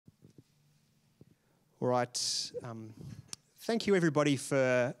All right. Thank you, everybody,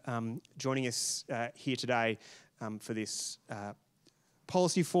 for joining us here today for this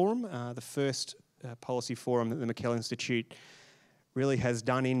policy forum, the first policy forum that the McKell Institute really has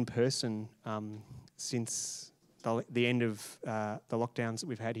done in person since the end of the lockdowns that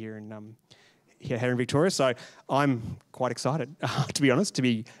we've had here in Victoria. So I'm quite excited, to be honest, to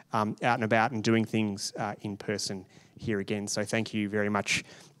be out and about and doing things in person here again. So thank you very much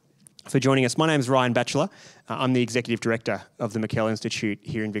for joining us. My name is Ryan Batchelor. I'm the Executive Director of the McKell Institute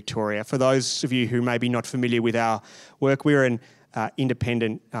here in Victoria. For those of you who may be not familiar with our work, we're an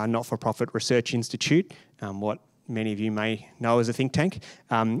independent, not-for-profit research institute, what many of you may know as a think tank,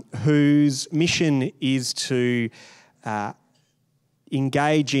 whose mission is to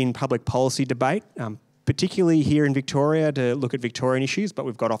engage in public policy debate, particularly here in Victoria to look at Victorian issues, but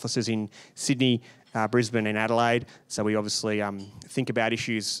we've got offices in Sydney, Brisbane and Adelaide, so we obviously think about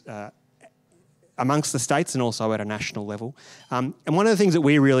issues amongst the states and also at a national level. And one of the things that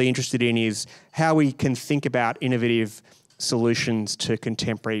we're really interested in is how we can think about innovative solutions to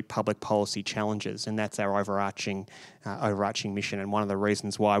contemporary public policy challenges, and that's our overarching mission, and one of the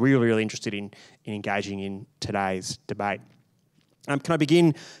reasons why we're really interested in engaging in today's debate. Can I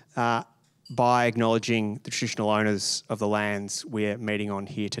begin by acknowledging the traditional owners of the lands we're meeting on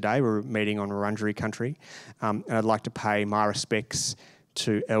here today. We're meeting on Wurundjeri country, and I'd like to pay my respects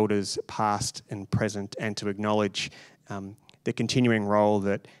to elders past and present, and to acknowledge the continuing role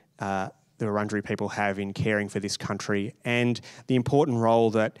that the Wurundjeri people have in caring for this country, and the important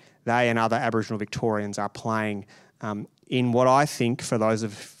role that they and other Aboriginal Victorians are playing in what I think, for those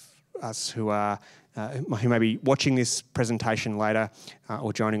of us who may be watching this presentation later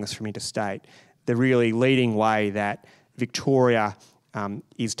or joining us from interstate, the really leading way that Victoria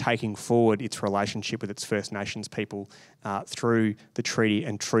is taking forward its relationship with its First Nations people through the treaty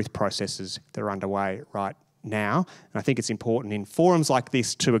and truth processes that are underway right now. And I think it's important in forums like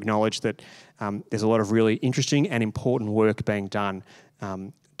this to acknowledge that there's a lot of really interesting and important work being done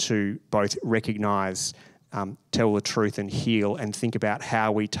to both recognise, tell the truth and heal, and think about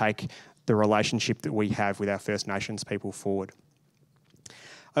how we take the relationship that we have with our First Nations people forward.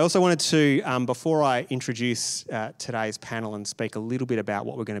 I also wanted to, before I introduce today's panel and speak a little bit about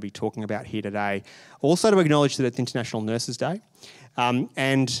what we're going to be talking about here today, also to acknowledge that it's International Nurses Day,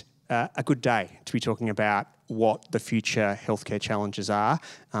 and a good day to be talking about what the future healthcare challenges are.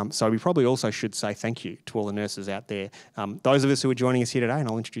 So we probably also should say thank you to all the nurses out there. Those of us who are joining us here today, and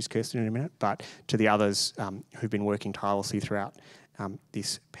I'll introduce Kirsten in a minute, but to the others who've been working tirelessly throughout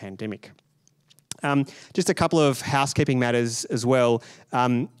this pandemic. Just a couple of housekeeping matters as well.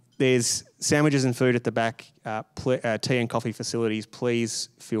 There's sandwiches and food at the back, tea and coffee facilities. Please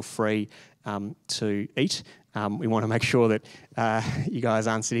feel free to eat. We want to make sure that you guys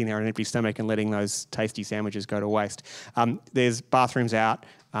aren't sitting there on an empty stomach and letting those tasty sandwiches go to waste. There's bathrooms out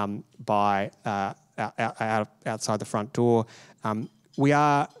outside the front door. We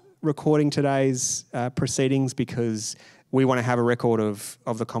are recording today's proceedings because we want to have a record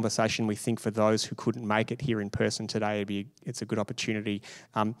of the conversation. We think for those who couldn't make it here in person today, it's a good opportunity.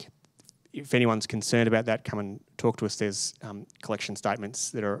 If anyone's concerned about that, come and talk to us. There's collection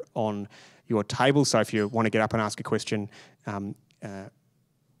statements that are on your table. So if you want to get up and ask a question,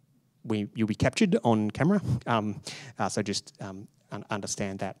 you'll be captured on camera. So just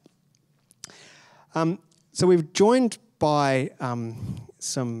understand that. So we've joined by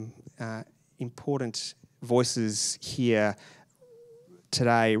some important voices here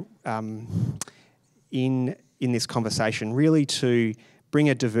today in this conversation, really to bring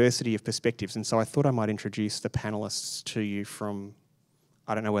a diversity of perspectives. And so I thought I might introduce the panellists to you from,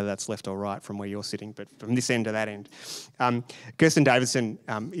 I don't know whether that's left or right from where you're sitting, but from this end to that end. Kirsten Davidson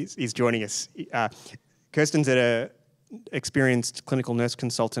is joining us. Kirsten's an experienced clinical nurse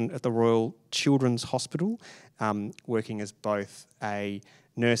consultant at the Royal Children's Hospital, working as both a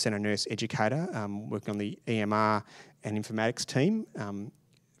nurse and a nurse educator, working on the EMR and informatics team.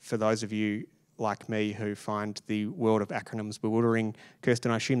 For those of you like me who find the world of acronyms bewildering,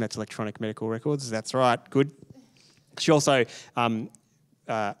 Kirsten, I assume that's electronic medical records. That's right, good. She also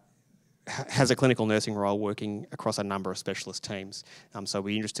has a clinical nursing role working across a number of specialist teams. So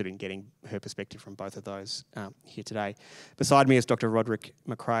we're interested in getting her perspective from both of those here today. Beside me is Dr. Roderick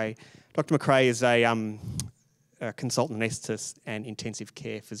McRae. Dr. McRae is a consultant anaesthetist and intensive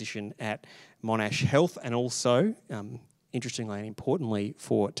care physician at Monash Health, and also, interestingly and importantly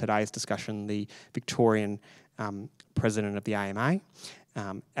for today's discussion, the Victorian president of the AMA,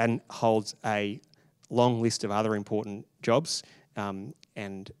 and holds a long list of other important jobs,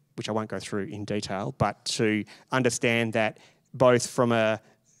 and which I won't go through in detail, but to understand that both from a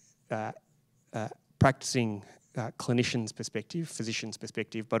practicing clinician's perspective, physician's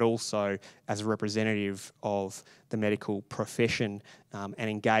perspective, but also as a representative of the medical profession, and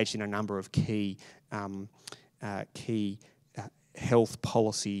engaged in a number of key health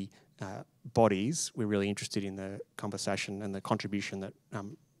policy bodies. We're really interested in the conversation and the contribution that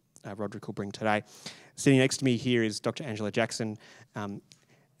Roderick will bring today. Sitting next to me here is Dr. Angela Jackson.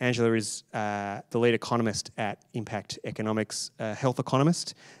 Angela is the lead economist at Impact Economics, a health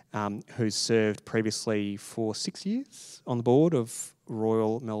economist who's served previously for 6 years on the board of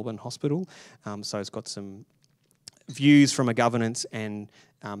Royal Melbourne Hospital. So has got some views from a governance and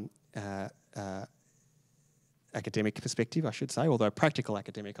academic perspective, I should say, although practical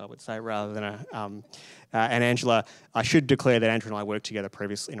academic, I would say, rather than a... and Angela, I should declare that Angela and I worked together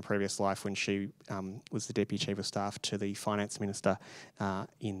in a previous life when she was the Deputy Chief of Staff to the Finance Minister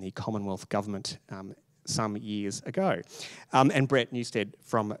in the Commonwealth Government some years ago. And Brett Newstead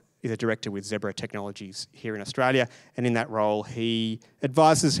is a director with Zebra Technologies here in Australia, and in that role he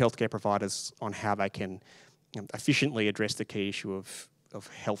advises healthcare providers on how they can efficiently address the key issue of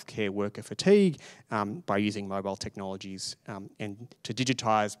healthcare worker fatigue by using mobile technologies and to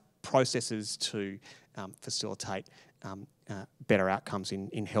digitise processes to facilitate better outcomes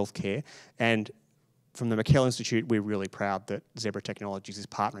in healthcare. And from the McKell Institute, we're really proud that Zebra Technologies is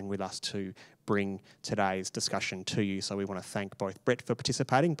partnering with us to bring today's discussion to you. So we want to thank both Brett for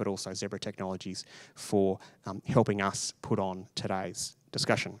participating, but also Zebra Technologies for helping us put on today's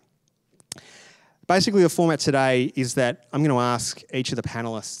discussion. Basically, the format today is that I'm going to ask each of the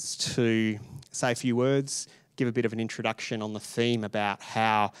panellists to say a few words, give a bit of an introduction on the theme about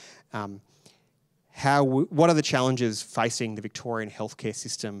what are the challenges facing the Victorian healthcare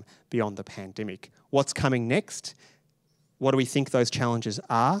system beyond the pandemic? What's coming next? What do we think those challenges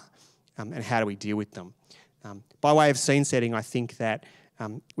are? And how do we deal with them? By way of scene setting, I think that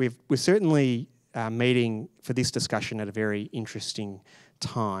we're certainly meeting for this discussion at a very interesting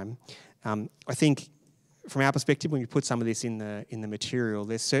time. I think from our perspective, when we put some of this in the material,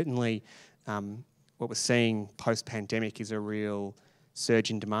 there's certainly what we're seeing post-pandemic is a real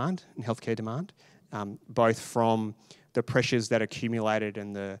surge in demand, in healthcare demand, both from the pressures that accumulated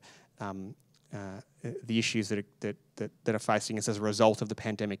and the issues that are facing us as a result of the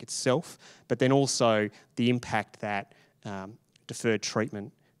pandemic itself, but then also the impact that deferred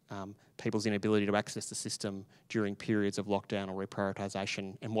treatment, people's inability to access the system during periods of lockdown or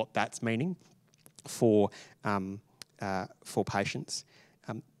reprioritisation, and what that's meaning for patients.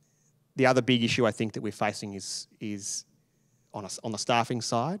 The other big issue I think that we're facing is on the staffing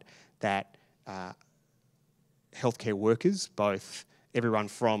side, that healthcare workers, both everyone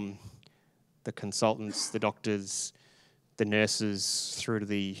from the consultants, the doctors, the nurses, through to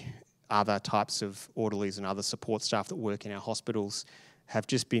the other types of orderlies and other support staff that work in our hospitals, have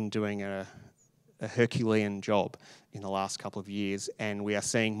just been doing a Herculean job in the last couple of years, and we are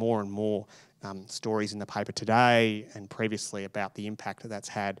seeing more and more stories in the paper today and previously about the impact that that's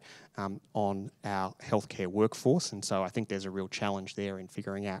had on our healthcare workforce. And so I think there's a real challenge there in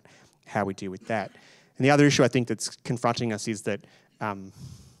figuring out how we deal with that. And the other issue I think that's confronting us is that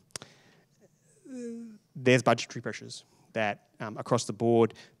there's budgetary pressures that across the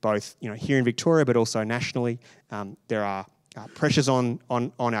board, both here in Victoria but also nationally, there are pressures on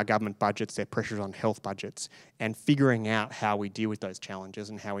our government budgets, there are pressures on health budgets, and figuring out how we deal with those challenges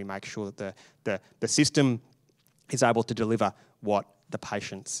and how we make sure that the system is able to deliver what the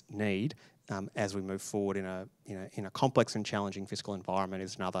patients need as we move forward in a complex and challenging fiscal environment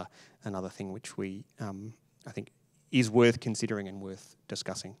is another thing which we I think is worth considering and worth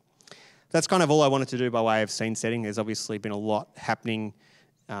discussing. That's kind of all I wanted to do by way of scene setting. There's obviously been a lot happening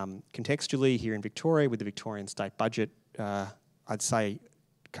contextually here in Victoria with the Victorian state budget. I'd say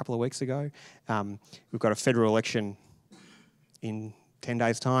a couple of weeks ago. We've got a federal election in 10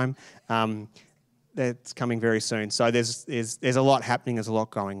 days' time. That's coming very soon. So there's a lot happening, there's a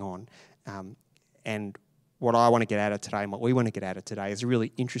lot going on. And what I want to get out of today and what we want to get out of today is a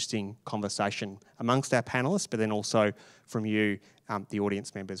really interesting conversation amongst our panellists, but then also from you, the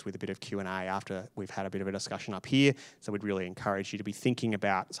audience members, with a bit of Q&A after we've had a bit of a discussion up here. So we'd really encourage you to be thinking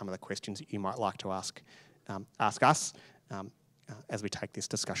about some of the questions that you might like to ask us as we take this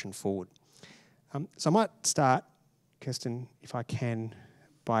discussion forward. So I might start, Kirsten, if I can,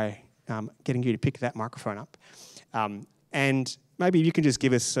 by getting you to pick that microphone up. And maybe you can just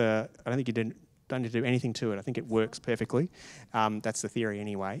give us, I don't think you don't need to do anything to it. I think it works perfectly. That's the theory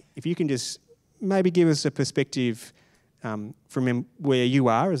anyway. If you can just maybe give us a perspective from where you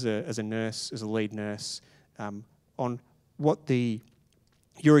are as a nurse, as a lead nurse, on what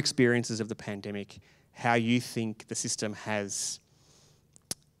your experiences of the pandemic, how you think the system has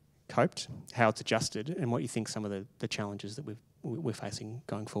coped, how it's adjusted, and what you think some of the challenges that we're facing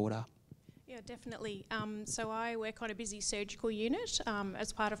going forward are. Yeah, definitely. So I work on a busy surgical unit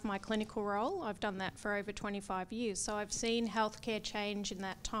as part of my clinical role. I've done that for over 25 years. So I've seen healthcare change in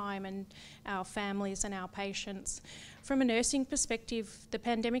that time, and our families and our patients. From a nursing perspective, the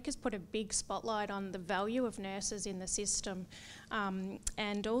pandemic has put a big spotlight on the value of nurses in the system.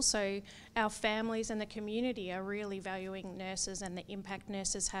 And also our families and the community are really valuing nurses and the impact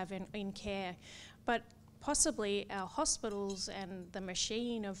nurses have in care. But possibly our hospitals and the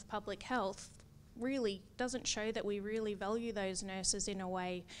machine of public health really doesn't show that we really value those nurses in a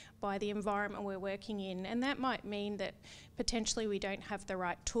way by the environment we're working in. And that might mean that potentially we don't have the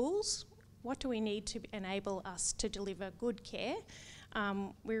right tools. What do we need to enable us to deliver good care?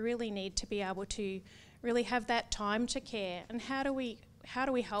 We really need to be able to really have that time to care. And how do we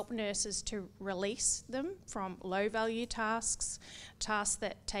help nurses to release them from low-value tasks, tasks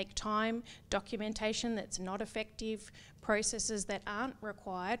that take time, documentation that's not effective, processes that aren't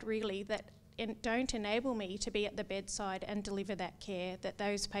required, really, that don't enable me to be at the bedside and deliver that care that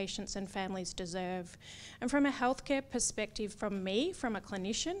those patients and families deserve. And from a healthcare perspective, from me, from a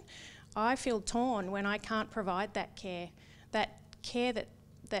clinician, I feel torn when I can't provide that care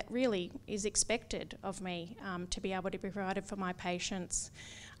that really is expected of me to be able to be provided for my patients.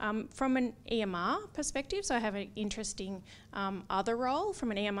 From an EMR perspective, so I have an interesting other role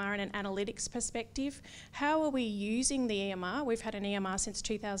from an EMR and an analytics perspective. How are we using the EMR? We've had an EMR since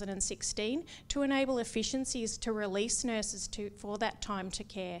 2016 to enable efficiencies to release nurses for that time to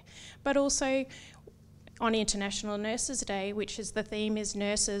care. But also, on International Nurses Day, which is the theme is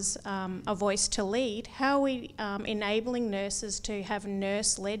nurses, a voice to lead, how are we enabling nurses to have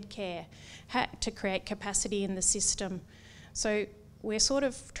nurse-led care, to create capacity in the system? So we're sort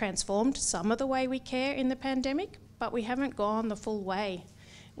of transformed some of the way we care in the pandemic, but we haven't gone the full way.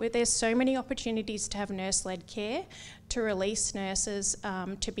 There's so many opportunities to have nurse-led care, to release nurses,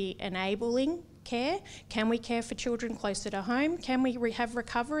 to be enabling care. Can we care for children closer to home? Can we have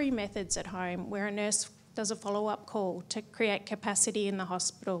recovery methods at home where a nurse does a follow-up call to create capacity in the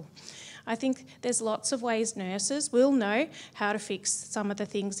hospital? I think there's lots of ways nurses will know how to fix some of the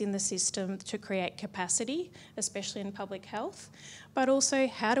things in the system to create capacity, especially in public health, but also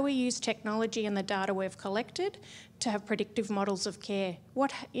how do we use technology and the data we've collected to have predictive models of care?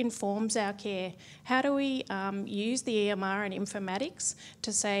 What informs our care? How do we use the EMR and informatics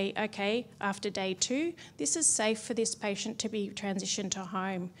to say, okay, after day 2, this is safe for this patient to be transitioned to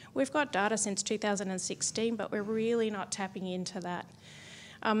home? We've got data since 2016, but we're really not tapping into that.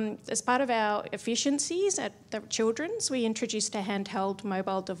 As part of our efficiencies at the Children's, we introduced a handheld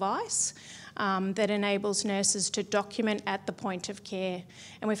mobile device that enables nurses to document at the point of care.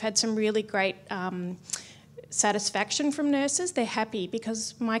 And we've had some really great satisfaction from nurses. They're happy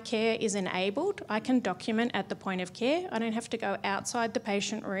because my care is enabled. I can document at the point of care. I don't have to go outside the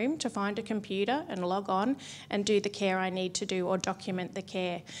patient room to find a computer and log on and do the care I need to do or document the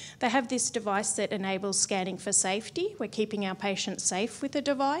care. They have this device that enables scanning for safety. We're keeping our patients safe with the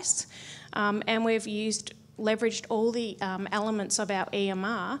device. And we've leveraged all the elements of our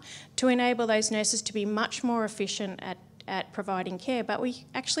EMR to enable those nurses to be much more efficient at providing care. But we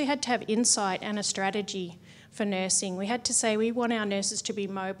actually had to have insight and a strategy for nursing. We had to say we want our nurses to be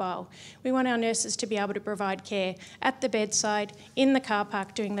mobile. We want our nurses to be able to provide care at the bedside, in the car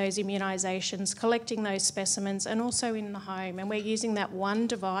park doing those immunisations, collecting those specimens, and also in the home. And we're using that one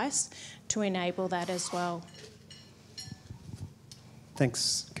device to enable that as well.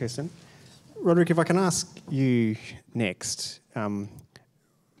 Thanks, Kirsten. Roderick, if I can ask you next, from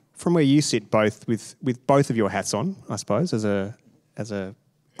where you sit with both of your hats on, I suppose, as a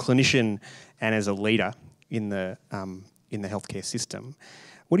clinician and as a leader in the healthcare system,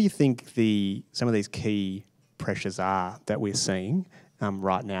 what do you think some of these key pressures are that we're seeing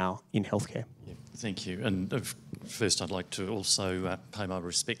right now in healthcare? Yeah, thank you. And first, I'd like to also pay my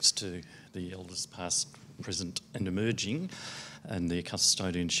respects to the elders past, present and emerging, and the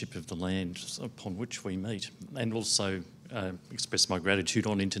custodianship of the land upon which we meet, and also express my gratitude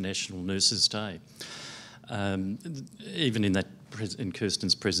on International Nurses Day. Even in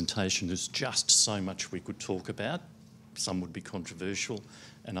Kirsten's presentation, there's just so much we could talk about. Some would be controversial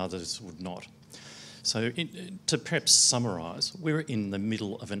and others would not. So to perhaps summarise, we're in the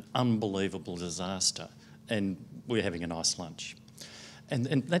middle of an unbelievable disaster and we're having a nice lunch. And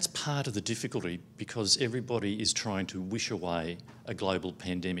that's part of the difficulty, because everybody is trying to wish away a global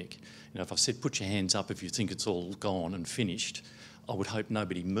pandemic. You know, if I said put your hands up if you think it's all gone and finished, I would hope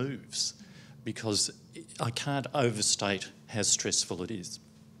nobody moves, because I can't overstate how stressful it is.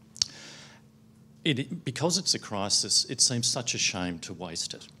 Because it's a crisis, it seems such a shame to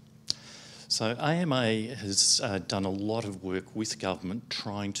waste it. So AMA has done a lot of work with government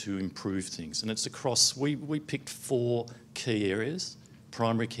trying to improve things, and it's across, we picked 4 key areas: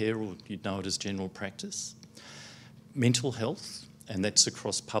 primary care, or you'd know it as general practice; mental health, and that's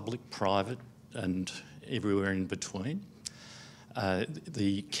across public, private and everywhere in between;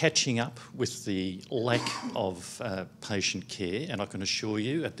 the catching up with the lack of patient care, and I can assure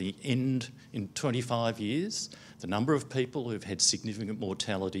you at the end, in 25 years, the number of people who've had significant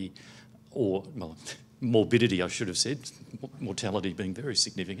mortality, or well, morbidity I should have said, mortality being very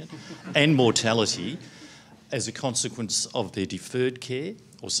significant, and mortality as a consequence of their deferred care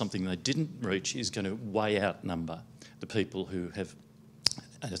or something they didn't reach is going to way outnumber the people who have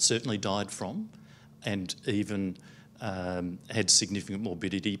certainly died from and even had significant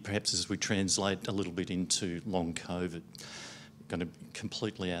morbidity, perhaps as we translate a little bit into long COVID, going to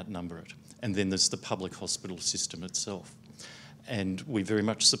completely outnumber it. And then there's the public hospital system itself. And we very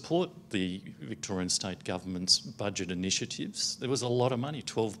much support the Victorian State Government's budget initiatives. There was a lot of money,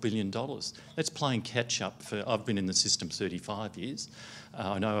 $12 billion. That's playing catch up for, I've been in the system 35 years.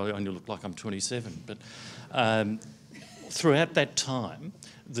 I know I only look like I'm 27, but throughout that time,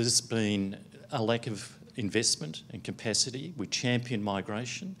 there's been a lack of investment and capacity. We champion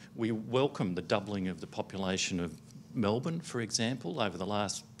migration. We welcome the doubling of the population of Melbourne, for example, over the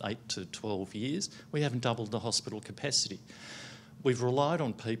last 8 to 12 years. We haven't doubled the hospital capacity. We've relied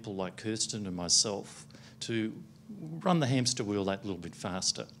on people like Kirsten and myself to run the hamster wheel that little bit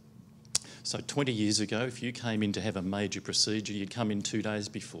faster. So 20 years ago, if you came in to have a major procedure, you'd come in 2 days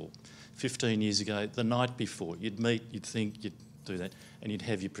before. 15 years ago, the night before. You'd meet, you'd think, you'd do that, and you'd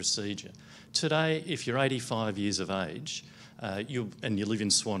have your procedure. Today, if you're 85 years of age and you live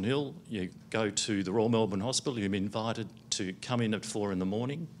in Swan Hill, you go to the Royal Melbourne Hospital, you're invited to come in at 4 in the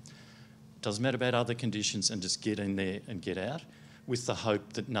morning. Doesn't matter about other conditions, and just get in there and get out, with the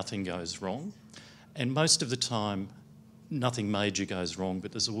hope that nothing goes wrong. And most of the time, nothing major goes wrong,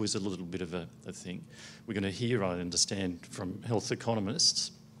 but there's always a little bit of a thing. We're going to hear, I understand, from health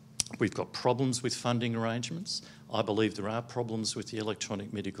economists, we've got problems with funding arrangements. I believe there are problems with the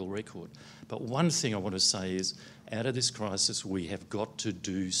electronic medical record. But one thing I want to say is, out of this crisis, we have got to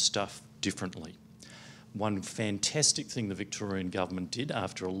do stuff differently. One fantastic thing the Victorian government did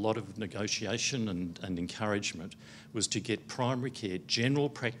after a lot of negotiation and encouragement was to get primary care general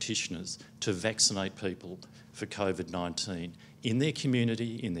practitioners to vaccinate people for COVID-19 in their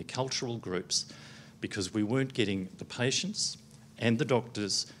community, in their cultural groups, because we weren't getting the patients and the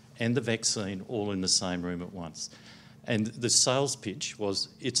doctors and the vaccine all in the same room at once. And the sales pitch was,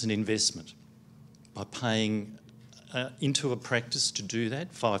 it's an investment. By paying into a practice to do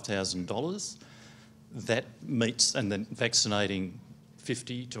that, $5,000, that meets, and then vaccinating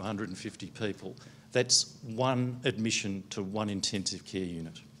 50 to 150 people, that's one admission to one intensive care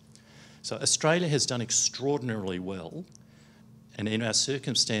unit. So Australia has done extraordinarily well, and in our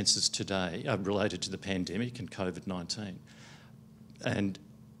circumstances today, related to the pandemic and COVID-19, and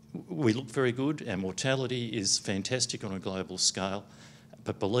we look very good, our mortality is fantastic on a global scale,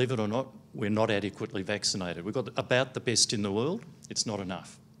 but believe it or not, we're not adequately vaccinated. We've got about the best in the world, it's not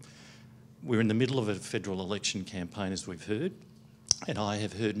enough. We're in the middle of a federal election campaign, as we've heard, and I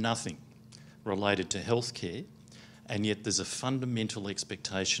have heard nothing related to healthcare, and yet there's a fundamental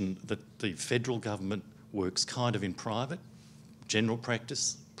expectation that the federal government works kind of in private, general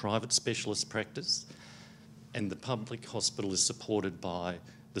practice, private specialist practice, and the public hospital is supported by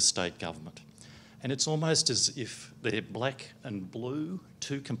the state government. And it's almost as if they're black and blue,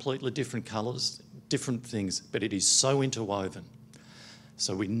 2 completely different colours, different things, but it is so interwoven.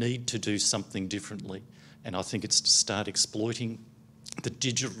 So we need to do something differently, and I think it's to start exploiting the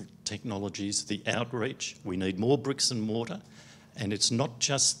digital technologies, the outreach. We need more bricks and mortar, and it's not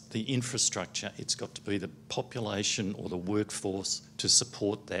just the infrastructure, it's got to be the population or the workforce to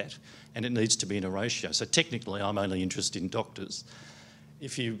support that, and it needs to be in a ratio. So technically I'm only interested in doctors.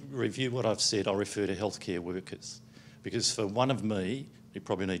 If you review what I've said, I refer to healthcare workers, because for one of me, you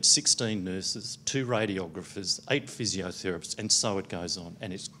probably need 16 nurses, 2 radiographers, 8 physiotherapists, and so it goes on.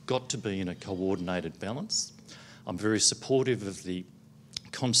 And it's got to be in a coordinated balance. I'm very supportive of the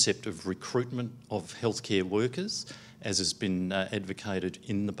concept of recruitment of healthcare workers, as has been advocated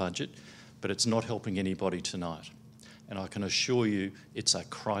in the budget, but it's not helping anybody tonight. And I can assure you it's a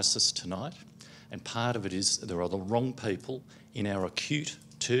crisis tonight. And part of it is there are the wrong people in our acute,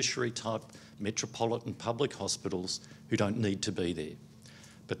 tertiary type metropolitan public hospitals who don't need to be there.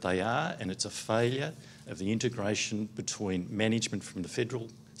 But they are, and it's a failure of the integration between management from the federal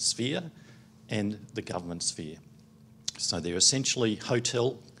sphere and the government sphere. So they're essentially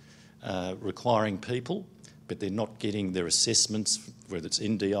hotel requiring people, but they're not getting their assessments, whether it's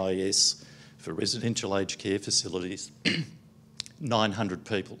NDIS, for residential aged care facilities, 900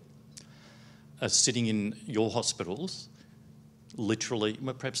 people are sitting in your hospitals, literally,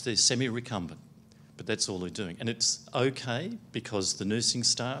 well, perhaps they're semi-recumbent, but that's all they're doing. And it's okay because the nursing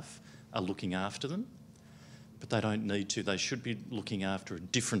staff are looking after them, but they don't need to. They should be looking after a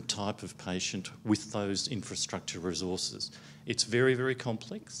different type of patient with those infrastructure resources. It's very, very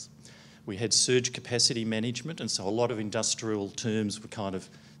complex. We had surge capacity management, and so a lot of industrial terms were kind of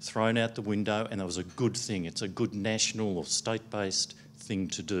thrown out the window, and that was a good thing. It's a good national or state-based thing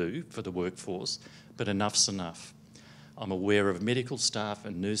to do for the workforce, but enough's enough. I'm aware of medical staff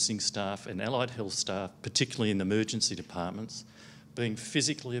and nursing staff and allied health staff, particularly in the emergency departments, being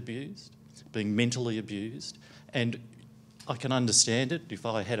physically abused, being mentally abused, and I can understand it. If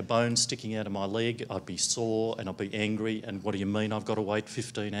I had a bone sticking out of my leg, I'd be sore and I'd be angry, and what do you mean I've got to wait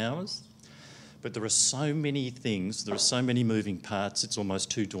 15 hours? But there are so many things, there are so many moving parts, it's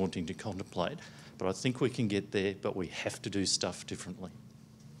almost too daunting to contemplate. But I think we can get there, but we have to do stuff differently.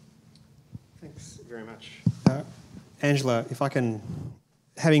 Thanks very much. Angela, if I can,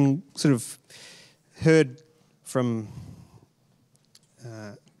 having sort of heard from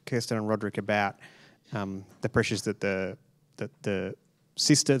Kirsten and Roderick about the pressures that the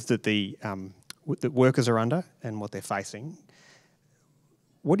systems that workers are under and what they're facing,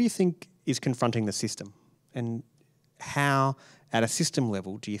 what do you think is confronting the system, and how, at a system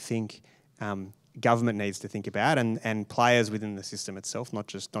level, do you think government needs to think about, and players within the system itself, not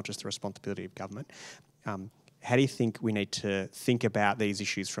just the responsibility of government? How do you think we need to think about these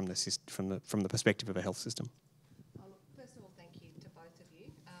issues from the perspective of a health system? First of all, thank you to both of you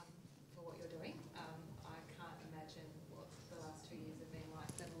for what you're doing. I can't imagine what the last 2 years have been like,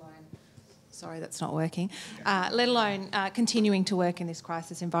 let alone... Sorry, that's not working. Let alone continuing to work in this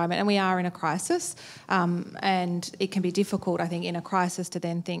crisis environment. And we are in a crisis, and it can be difficult, I think, in a crisis to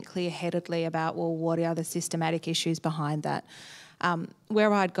then think clear-headedly about, well, what are the systematic issues behind that?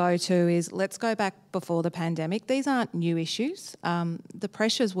 Where I'd go to is, let's go back before the pandemic. These aren't new issues. The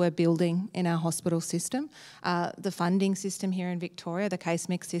pressures were building in our hospital system. The funding system here in Victoria, the case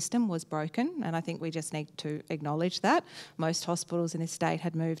mix system, was broken, and I think we just need to acknowledge that. Most hospitals in this state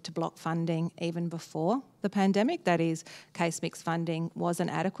had moved to block funding even before the pandemic. That is, case mix funding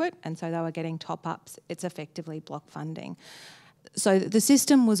wasn't adequate, and so they were getting top-ups. It's effectively block funding. So the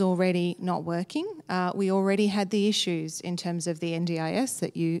system was already not working. We already had the issues in terms of the NDIS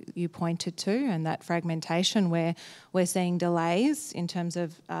that you pointed to, and that fragmentation where we're seeing delays in terms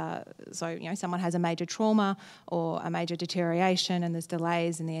of, someone has a major trauma or a major deterioration and there's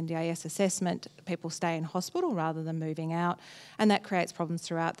delays in the NDIS assessment, people stay in hospital rather than moving out, and that creates problems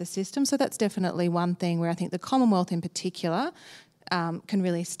throughout the system. So that's definitely one thing where I think the Commonwealth in particular can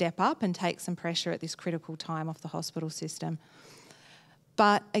really step up and take some pressure at this critical time off the hospital system.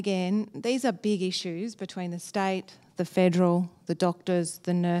 But again, these are big issues between the state, the federal, the doctors,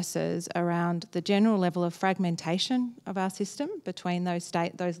 the nurses, around the general level of fragmentation of our system between those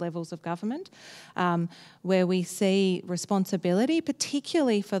levels of government, where we see responsibility,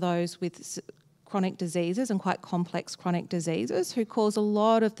 particularly for those with chronic diseases and quite complex chronic diseases who cause a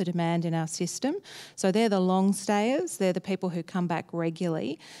lot of the demand in our system. So they're the long stayers, they're the people who come back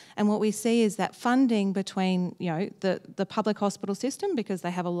regularly. And what we see is that funding between, the public hospital system, because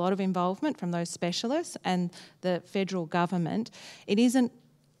they have a lot of involvement from those specialists, and the federal government, it isn't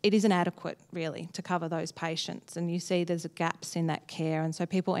adequate really to cover those patients, and you see there's gaps in that care, and so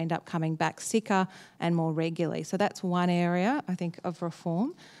people end up coming back sicker and more regularly. So that's one area, I think, of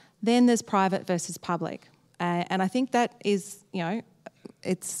reform. Then there's private versus public. And I think that is,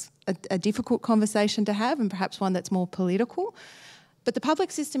 it's a difficult conversation to have, and perhaps one that's more political. But the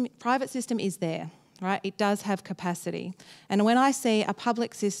private system is there, right? It does have capacity. And when I see a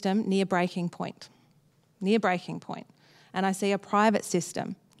public system near breaking point, and I see a private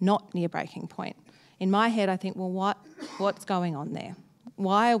system not near breaking point, in my head I think, well, what's going on there?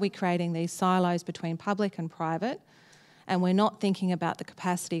 Why are we creating these silos between public and private? And we're not thinking about the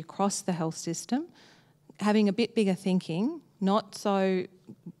capacity across the health system, having a bit bigger thinking, not so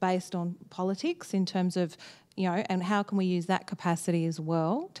based on politics in terms of, and how can we use that capacity as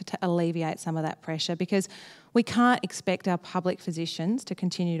well to alleviate some of that pressure, because we can't expect our public physicians to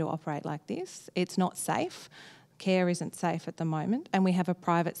continue to operate like this. It's not safe. Care isn't safe at the moment, and we have a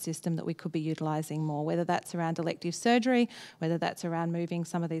private system that we could be utilising more, whether that's around elective surgery, whether that's around moving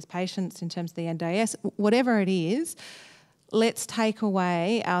some of these patients in terms of the NDIS, whatever it is. Let's take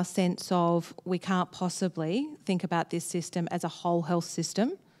away our sense of we can't possibly think about this system as a whole health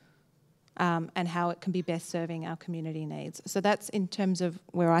system, and how it can be best serving our community needs. So that's in terms of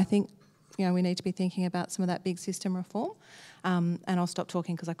where I think we need to be thinking about some of that big system reform. And I'll stop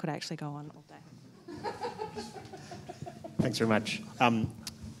talking because I could actually go on all day. Thanks very much.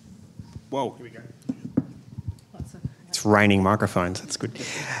 Whoa, here we go. It's raining microphones. That's good.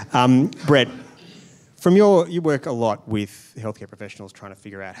 Brett, from you work a lot with healthcare professionals trying to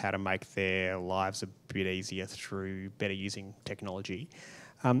figure out how to make their lives a bit easier through better using technology.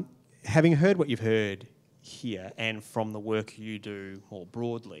 Having heard what you've heard here and from the work you do more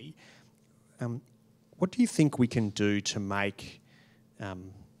broadly, what do you think we can do to make,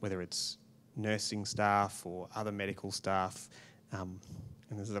 whether it's nursing staff or other medical staff, and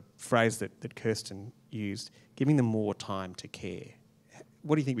there's a phrase that Kirsten used, giving them more time to care?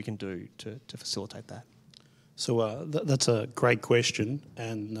 What do you think we can do to facilitate that? So that's a great question,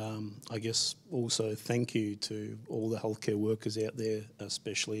 and I guess also thank you to all the healthcare workers out there,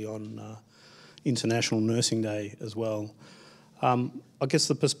 especially on International Nursing Day as well. I guess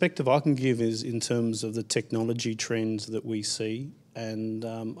the perspective I can give is in terms of the technology trends that we see, and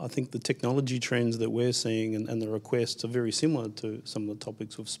I think the technology trends that we're seeing and the requests are very similar to some of the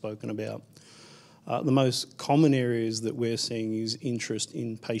topics we've spoken about. The most common areas that we're seeing is interest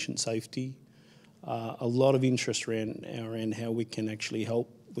in patient safety, a lot of interest around how we can actually help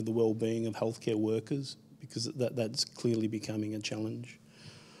with the well-being of healthcare workers, because that's clearly becoming a challenge.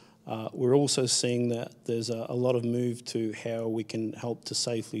 We're also seeing that there's a lot of move to how we can help to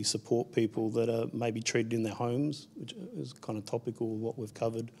safely support people that are maybe treated in their homes, which is kind of topical of what we've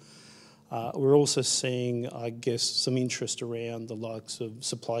covered. We're also seeing, I guess, some interest around the likes of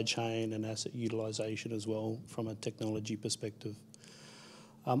supply chain and asset utilisation as well from a technology perspective.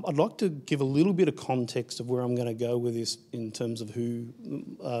 I'd like to give a little bit of context of where I'm going to go with this in terms of who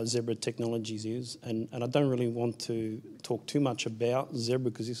Zebra Technologies is, and I don't really want to talk too much about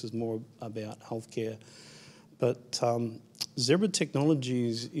Zebra because this is more about healthcare. But Zebra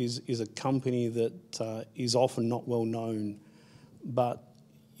Technologies is a company that is often not well known, but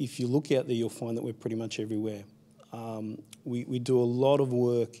if you look out there, you'll find that we're pretty much everywhere. We do a lot of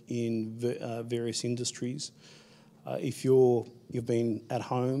work in various industries. If you've been at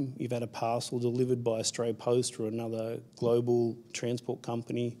home, you've had a parcel delivered by Australia Post or another global transport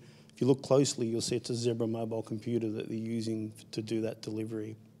company, if you look closely, you'll see it's a Zebra mobile computer that they're using to do that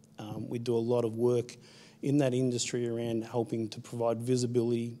delivery. We do a lot of work in that industry around helping to provide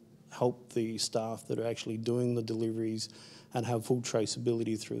visibility, help the staff that are actually doing the deliveries and have full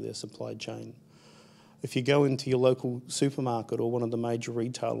traceability through their supply chain. If you go into your local supermarket or one of the major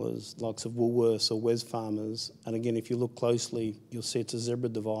retailers, likes of Woolworths or Wesfarmers, and again, if you look closely, you'll see it's a Zebra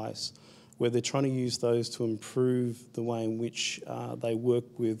device where they're trying to use those to improve the way in which they work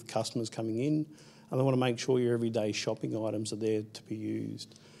with customers coming in, and they want to make sure your everyday shopping items are there to be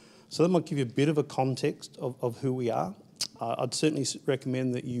used. So that might give you a bit of a context of who we are. I'd certainly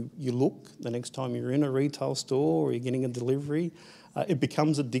recommend that you look the next time you're in a retail store or you're getting a delivery. It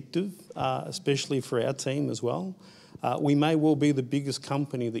becomes addictive, especially for our team as well. We may well be the biggest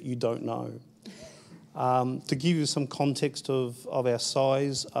company that you don't know. To give you some context of our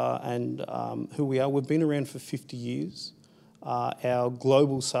size and who we are, we've been around for 50 years. Our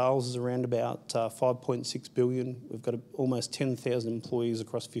global sales is around about 5.6 billion. We've got almost 10,000 employees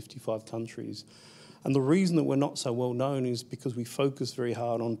across 55 countries. And the reason that we're not so well known is because we focus very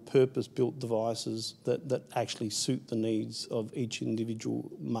hard on purpose-built devices that actually suit the needs of each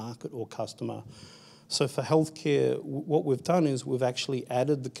individual market or customer. So for healthcare, what we've done is we've actually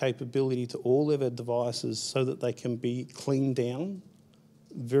added the capability to all of our devices so that they can be cleaned down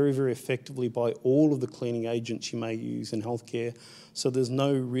very, very effectively by all of the cleaning agents you may use in healthcare. So there's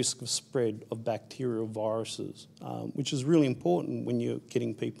no risk of spread of bacterial viruses, which is really important when you're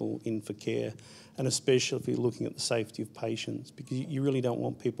getting people in for care, and especially if you're looking at the safety of patients, because you really don't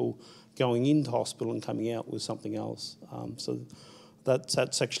want people going into hospital and coming out with something else. So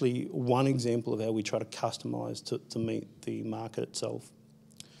that's actually one example of how we try to customise to meet the market itself.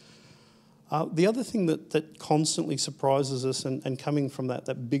 The other thing that constantly surprises us, and coming from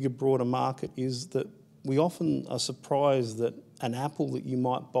that bigger, broader market, is that we often are surprised that an apple that you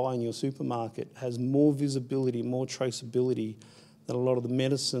might buy in your supermarket has more visibility, more traceability than a lot of the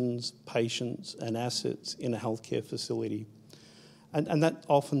medicines, patients and assets in a healthcare facility. And that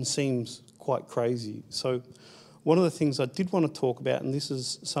often seems quite crazy. So one of the things I did want to talk about, and this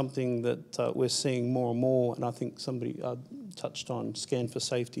is something that we're seeing more and more, and I think somebody touched on Scan for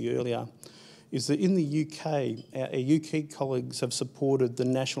Safety earlier, is that in the UK, our UK colleagues have supported the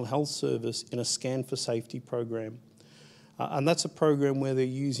National Health Service in a Scan for Safety program. And that's a program where they're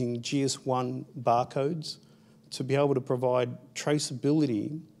using GS1 barcodes to be able to provide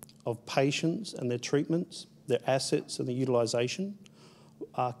traceability of patients and their treatments, their assets and their utilisation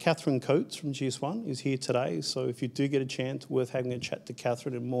Catherine Coates from GS1 is here today, so if you do get a chance, worth having a chat to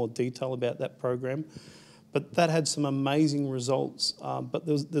Catherine in more detail about that program. But that had some amazing results. But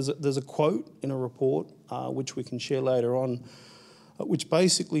there's a quote in a report, which we can share later on, which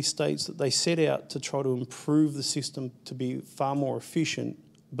basically states that they set out to try to improve the system to be far more efficient,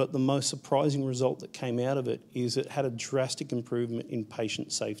 but the most surprising result that came out of it is it had a drastic improvement in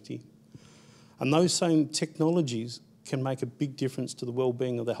patient safety. And those same technologies can make a big difference to the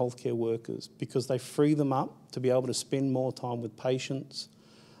well-being of the healthcare workers because they free them up to be able to spend more time with patients.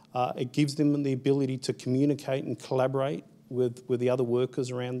 It gives them the ability to communicate and collaborate with the other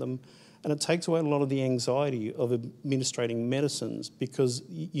workers around them. And it takes away a lot of the anxiety of administrating medicines because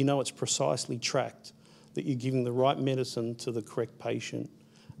you know it's precisely tracked, that you're giving the right medicine to the correct patient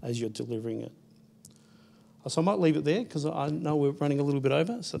as you're delivering it. So I might leave it there because I know we're running a little bit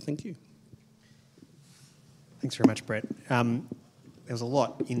over, so thank you. Thanks very much, Brett. There was a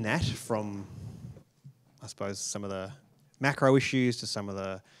lot in that, from, I suppose, some of the macro issues to some of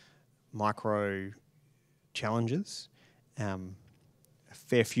the micro challenges. A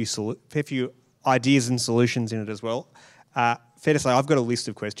fair few ideas and solutions in it as well. Fair to say, I've got a list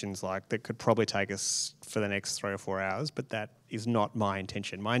of questions that could probably take us for the next 3 or 4 hours, but that is not my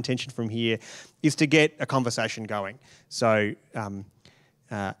intention. My intention from here is to get a conversation going. So I'm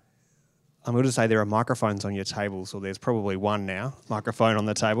going to say there are microphones on your tables, or there's probably one now, microphone on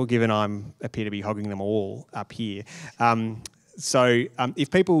the table, given I appear to be hogging them all up here. So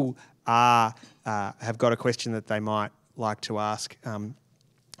if people have got a question that they might like to ask,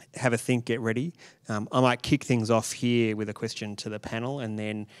 have a think, get ready. I might kick things off here with a question to the panel and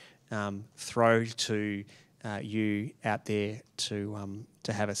then throw to you out there to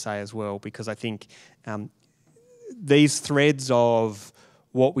have a say as well, because I think these threads of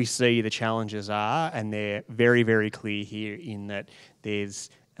what we see the challenges are, and they're very, very clear here in that there's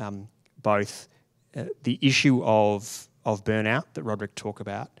both the issue of burnout that Roderick talked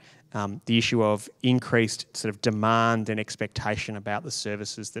about, the issue of increased sort of demand and expectation about the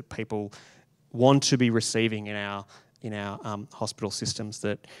services that people want to be receiving in our hospital systems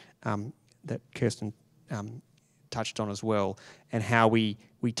that Kirsten touched on as well, and how we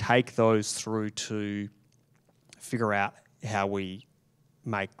take those through to figure out how we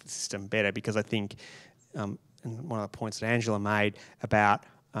make the system better. Because I think, and one of the points that Angela made about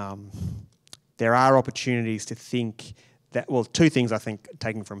there are opportunities to think that, well, two things I think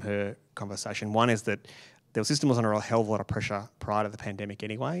taking from her conversation. One is that the system was under a hell of a lot of pressure prior to the pandemic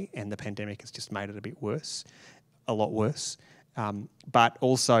anyway, and the pandemic has just made it a bit worse, a lot worse. But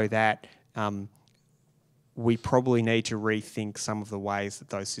also that we probably need to rethink some of the ways that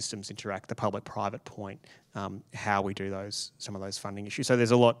those systems interact, the public-private point, how we do some of those funding issues. So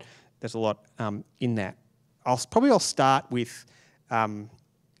there's a lot in that. I'll start with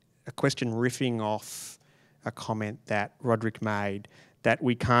a question riffing off a comment that Roderick made, that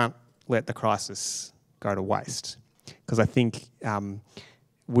we can't let the crisis go to waste. Because I think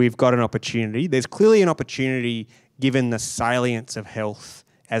we've got an opportunity. There's clearly an opportunity, given the salience of health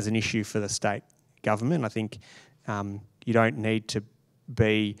as an issue for the state government. I think you don't need to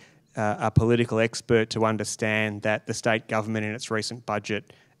be a political expert to understand that the state government in its recent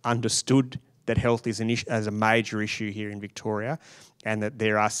budget understood that health is as a major issue here in Victoria, and that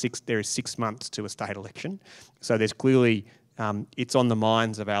there is 6 months to a state election. So there's clearly, it's on the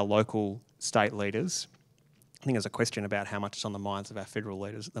minds of our local state leaders. I think there's a question about how much is on the minds of our federal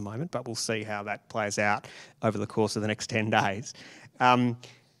leaders at the moment, but we'll see how that plays out over the course of the next 10 days.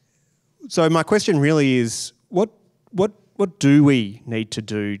 So my question really is, what do we need to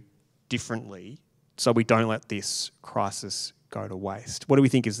do differently so we don't let this crisis go to waste? What do we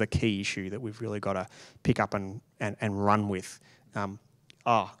think is the key issue that we've really got to pick up and run with?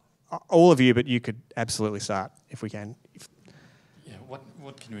 All of you, but you could absolutely start if we can. Yeah,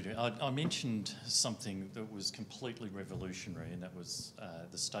 what can we do? I mentioned something that was completely revolutionary, and that was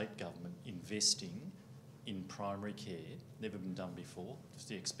the state government investing in primary care. Never been done before.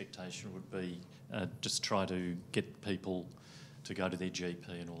 The expectation would be just try to get people to go to their GP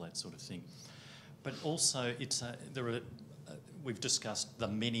and all that sort of thing. But also, we've discussed the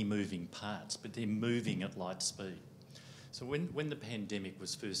many moving parts, but they're moving at light speed. So when the pandemic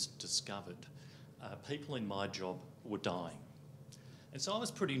was first discovered, people in my job were dying. And so I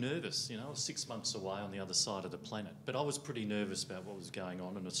was pretty nervous. I was 6 months away on the other side of the planet, but I was pretty nervous about what was going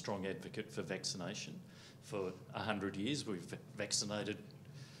on, and a strong advocate for vaccination. For 100 years, we've vaccinated,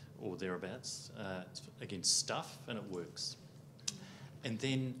 or thereabouts, against stuff, and it works. And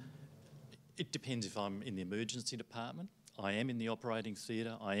then it depends if I'm in the emergency department, I am in the operating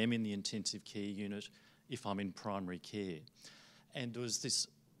theatre, I am in the intensive care unit, if I'm in primary care. And there was this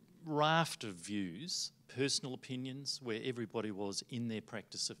raft of views, personal opinions, where everybody was in their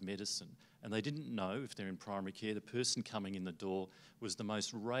practice of medicine, and they didn't know if they're in primary care, the person coming in the door was the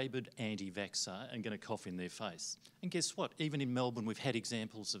most rabid anti-vaxxer and going to cough in their face. And guess what? Even in Melbourne, we've had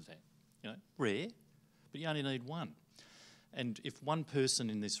examples of that. You know, rare, but you only need one. And if one person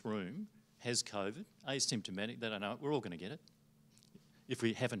in this room has COVID, asymptomatic, they don't know it, we're all going to get it. If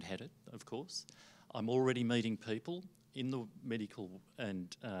we haven't had it, of course. I'm already meeting people in the medical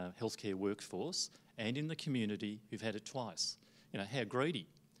and healthcare workforce and in the community who've had it twice. You know, how greedy.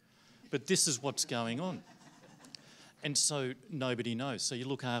 But this is what's going on. And so nobody knows. So you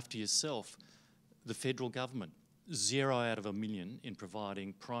look after yourself. The federal government, 0 out of 1 million in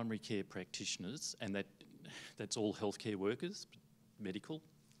providing primary care practitioners, and that's all healthcare workers, medical,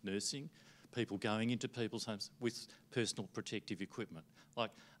 nursing, people going into people's homes with personal protective equipment.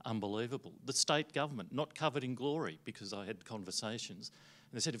 Like, unbelievable. The state government, not covered in glory, because I had conversations,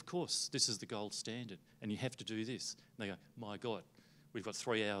 and they said, of course, this is the gold standard, and you have to do this. And they go, my God, we've got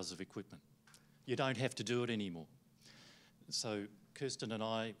 3 hours of equipment. You don't have to do it anymore. So Kirsten and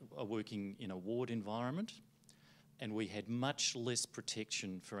I are working in a ward environment, and we had much less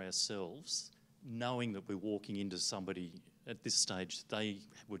protection for ourselves, knowing that we're walking into somebody at this stage. They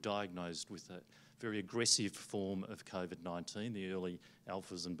were diagnosed with a very aggressive form of COVID-19, the early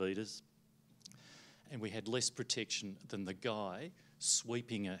alphas and betas, and we had less protection than the guy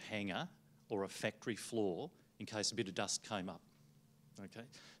sweeping a hangar or a factory floor in case a bit of dust came up. Okay,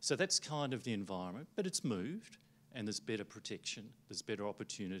 so that's kind of the environment, but it's moved, and there's better protection, there's better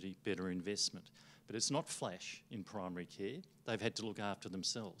opportunity, better investment. But it's not flash in primary care. They've had to look after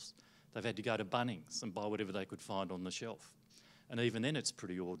themselves. They've had to go to Bunnings and buy whatever they could find on the shelf. And even then it's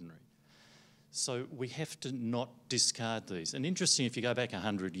pretty ordinary. So we have to not discard these. And interesting, if you go back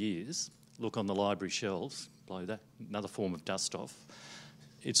 100 years, look on the library shelves, blow that, another form of dust off,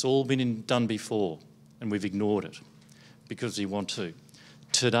 it's all been done before, and we've ignored it because we want to.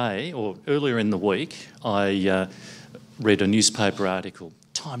 Today, or earlier in the week, I read a newspaper article.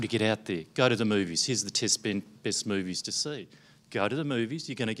 Time to get out there. Go to the movies. Here's the best movies to see. Go to the movies,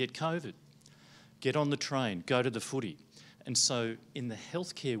 you're going to get COVID. Get on the train, go to the footy. And so in the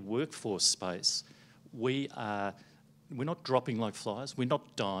healthcare workforce space, we're not dropping like flies, we're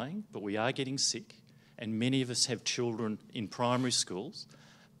not dying, but we are getting sick. And many of us have children in primary schools.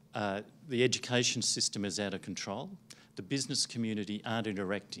 The education system is out of control. The business community aren't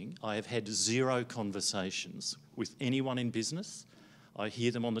interacting. I have had 0 conversations with anyone in business. I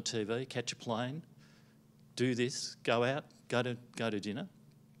hear them on the TV, catch a plane, do this, go out, go to dinner.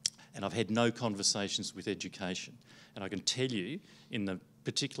 And I've had no conversations with education. And I can tell you, in the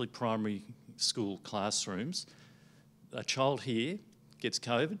particularly primary school classrooms, a child here gets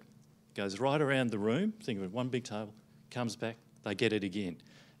COVID, goes right around the room, think of it, one big table, comes back, they get it again.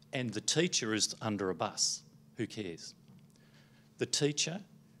 And the teacher is under a bus. Who cares? The teacher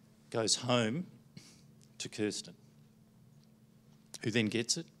goes home to Kirsten, who then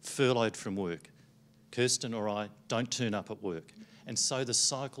gets it, furloughed from work. Kirsten or I don't turn up at work. And so the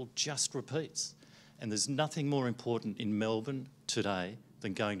cycle just repeats. And there's nothing more important in Melbourne today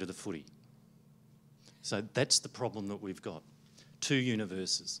than going to the footy. So that's the problem that we've got. 2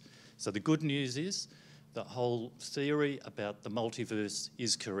 universes. So the good news is the whole theory about the multiverse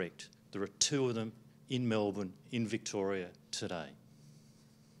is correct. There are 2 of them in Melbourne, in Victoria today.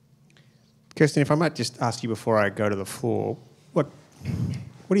 Kirsten, if I might just ask you before I go to the floor, what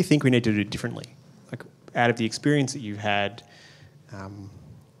do you think we need to do differently? Like, out of the experience that you've had,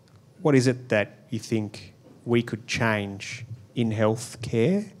 what is it that you think we could change in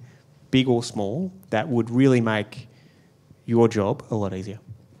healthcare, big or small, that would really make your job a lot easier?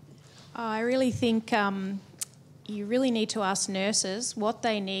 I really think you really need to ask nurses what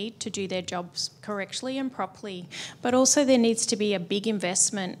they need to do their jobs correctly and properly. But also there needs to be a big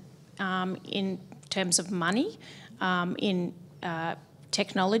investment in terms of money, in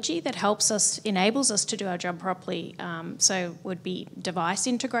technology that enables us to do our job properly. So would be device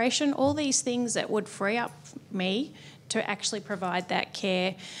integration, all these things that would free up me to actually provide that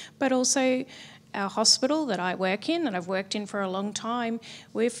care. But also our hospital that I work in, and I've worked in for a long time,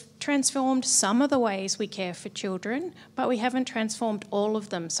 we've transformed some of the ways we care for children, but we haven't transformed all of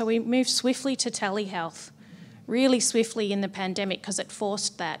them. So we moved swiftly to telehealth, really swiftly in the pandemic because it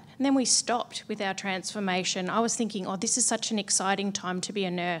forced that. And then we stopped with our transformation. I was thinking, this is such an exciting time to be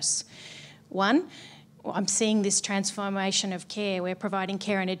a nurse. One, I'm seeing this transformation of care. We're providing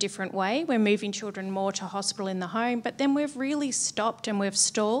care in a different way. We're moving children more to hospital in the home, but then we've really stopped and we've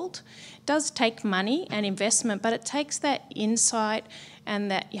stalled. It does take money and investment, but it takes that insight and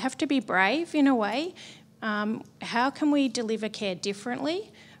that you have to be brave in a way. How can we deliver care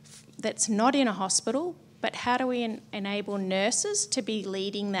differently that's not in a hospital, but how do we enable nurses to be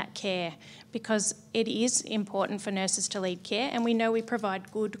leading that care? Because it is important for nurses to lead care, and we know we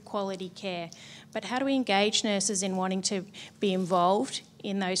provide good quality care. But how do we engage nurses in wanting to be involved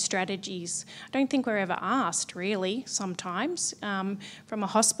in those strategies? I don't think we're ever asked, really, sometimes. From a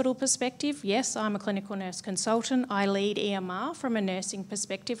hospital perspective, yes, I'm a clinical nurse consultant. I lead EMR from a nursing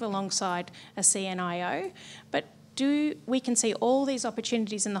perspective alongside a CNIO. But we can see all these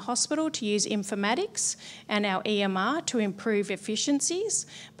opportunities in the hospital to use informatics and our EMR to improve efficiencies,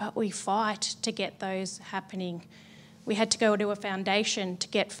 but we fight to get those happening. We had to go to a foundation to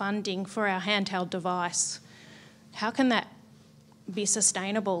get funding for our handheld device. How can that be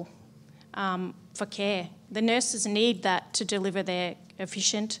sustainable for care? The nurses need that to deliver their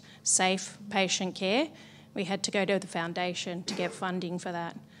efficient, safe patient care. We had to go to the foundation to get funding for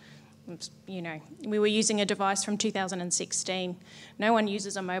that. You know, we were using a device from 2016. No one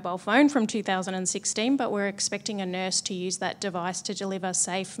uses a mobile phone from 2016, but we're expecting a nurse to use that device to deliver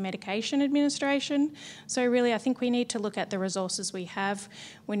safe medication administration. So really, I think we need to look at the resources we have.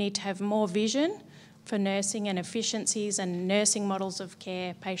 We need to have more vision for nursing and efficiencies and nursing models of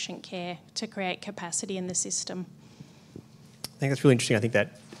care, patient care, to create capacity in the system. I think that's really interesting. I think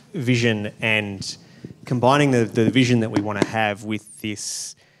that vision and combining the vision that we want to have with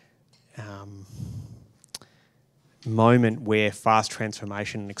this moment where fast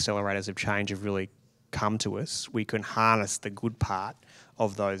transformation and accelerators of change have really come to us, we can harness the good part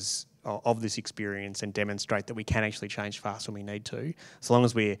of this experience and demonstrate that we can actually change fast when we need to, so long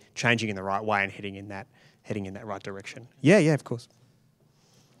as we're changing in the right way and heading in that right direction. Yeah, of course.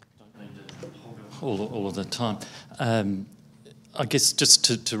 Don't mean to hog all of the time. I guess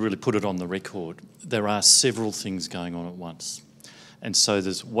just to really put it on the record, there are several things going on at once. And so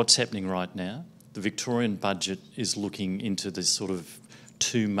there's what's happening right now. The Victorian budget is looking into this sort of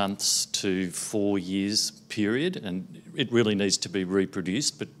 2 months to 4 years period, and it really needs to be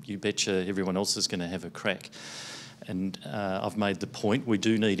reproduced, but you betcha everyone else is going to have a crack. And I've made the point, we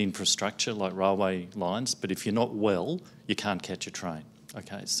do need infrastructure like railway lines, but if you're not well, you can't catch a train.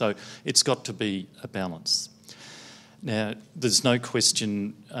 Okay, so it's got to be a balance. Now, there's no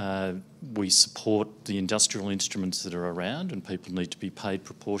question we support the industrial instruments that are around, and people need to be paid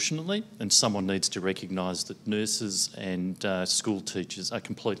proportionately, and someone needs to recognise that nurses and school teachers are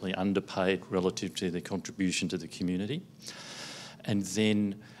completely underpaid relative to their contribution to the community. And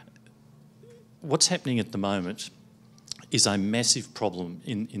then what's happening at the moment is a massive problem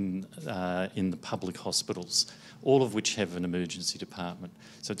in the public hospitals, all of which have an emergency department.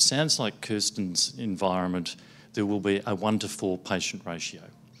 So it sounds like Kirsten's environment, there will be a 1-to-4 patient ratio.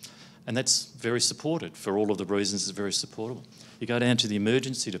 And that's very supported for all of the reasons it's very supportable. You go down to the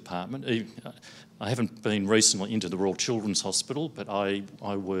emergency department. I haven't been recently into the Royal Children's Hospital, but I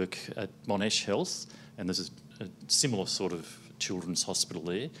work at Monash Health, and there's a similar sort of children's hospital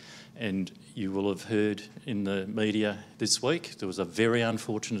there. And you will have heard in the media this week, there was a very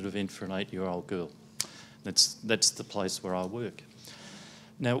unfortunate event for an 8-year-old girl. That's the place where I work.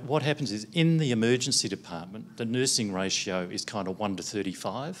 Now, what happens is in the emergency department, the nursing ratio is kind of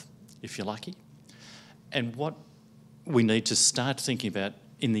 1-to-35, if you're lucky. And what we need to start thinking about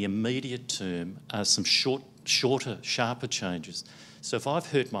in the immediate term are some shorter, sharper changes. So if I've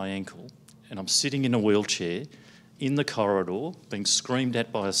hurt my ankle and I'm sitting in a wheelchair in the corridor being screamed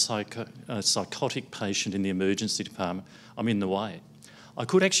at by a psychotic patient in the emergency department, I'm in the way. I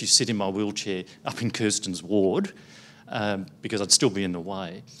could actually sit in my wheelchair up in Kirsten's ward, because I'd still be in the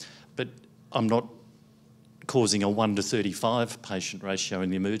way, but I'm not causing a 1-to-35 patient ratio in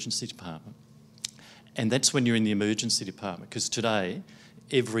the emergency department. And that's when you're in the emergency department, because today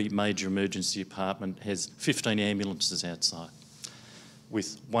every major emergency department has 15 ambulances outside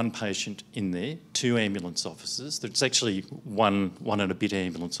with 1 patient in there, 2 ambulance officers. There's actually one and a bit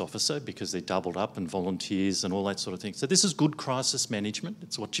ambulance officer because they're doubled up and volunteers and all that sort of thing. So this is good crisis management.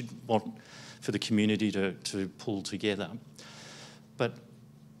 It's what you'd want for the community to pull together. But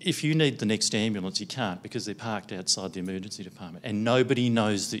if you need the next ambulance, you can't because they're parked outside the emergency department and nobody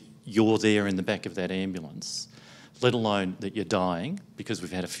knows that you're there in the back of that ambulance, let alone that you're dying, because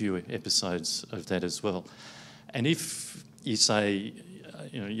we've had a few episodes of that as well. And if you say,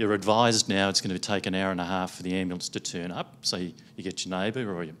 you're advised now it's going to take an hour and a half for the ambulance to turn up, so you get your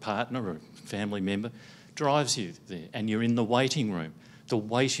neighbour or your partner or a family member, drives you there, and you're in the waiting room. The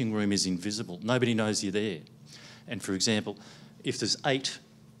waiting room is invisible. Nobody knows you're there. And for example, if there's 8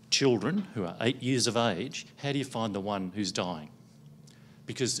 children who are 8 years of age, how do you find the one who's dying?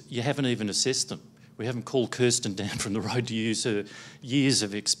 Because you haven't even assessed them. We haven't called Kirsten down from the road to use her years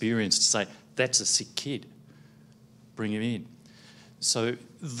of experience to say, That's a sick kid. Bring him in. So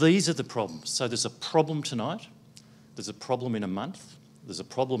these are the problems. So there's a problem tonight, there's a problem in a month, there's a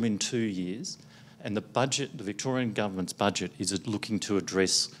problem in 2 years, and the budget, the Victorian government's budget, is looking to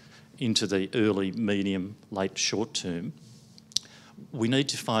address into the early, medium, late, short term. We need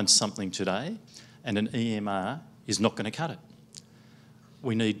to find something today, and an EMR is not going to cut it.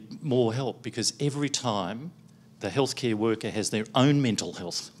 We need more help, because every time the healthcare worker has their own mental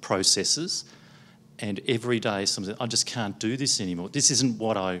health processes, and every day someone says, I just can't do this anymore. This isn't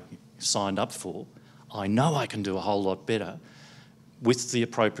what I signed up for. I know I can do a whole lot better with the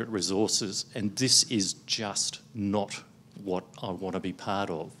appropriate resources, and this is just not what I want to be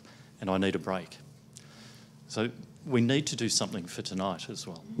part of, and I need a break. So we need to do something for tonight as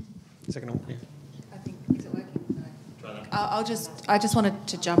well. Second one, yeah. I think, is it working? No. I just wanted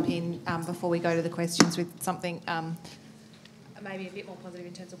to jump in before we go to the questions with something maybe a bit more positive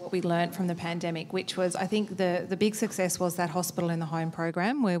in terms of what we learnt from the pandemic, which was, I think the big success was that hospital in the home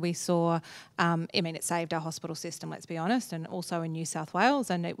program, where we saw, it saved our hospital system, let's be honest, and also in New South Wales,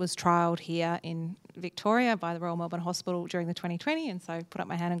 and it was trialled here in Victoria by the Royal Melbourne Hospital during the 2020, and so put up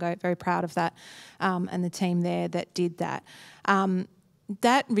my hand and go, very proud of that, and the team there that did that.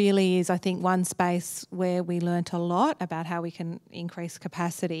 That really is, I think, one space where we learnt a lot about how we can increase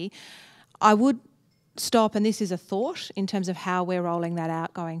capacity. I would stop, and this is a thought in terms of how we're rolling that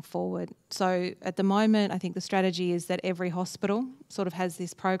out going forward. So at the moment, I think the strategy is that every hospital sort of has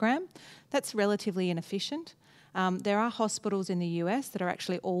this program. That's relatively inefficient. There are hospitals in the US that are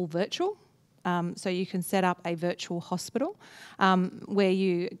actually all virtual. So you can set up a virtual hospital where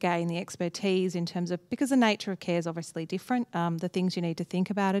you gain the expertise in terms of, because the nature of care is obviously different, the things you need to think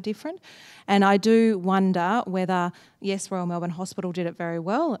about are different. And I do wonder whether, yes, Royal Melbourne Hospital did it very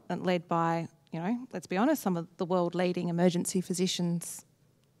well, led by, let's be honest, some of the world leading emergency physicians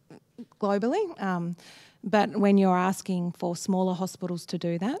globally. But when you're asking for smaller hospitals to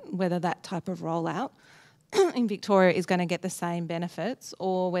do that, whether that type of rollout in Victoria is going to get the same benefits,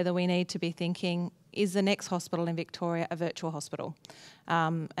 or whether we need to be thinking, is the next hospital in Victoria a virtual hospital?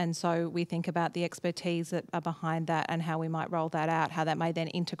 And so we think about the expertise that are behind that and how we might roll that out, how that may then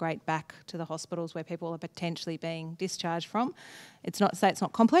integrate back to the hospitals where people are potentially being discharged from. It's not to say it's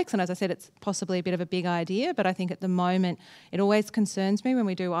not complex, and as I said, it's possibly a bit of a big idea, but I think at the moment it always concerns me when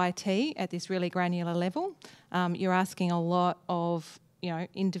we do IT at this really granular level. You're asking a lot of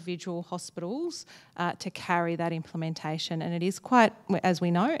individual hospitals to carry that implementation. And it is quite, as we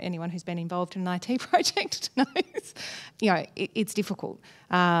know, anyone who's been involved in an IT project knows, it's difficult.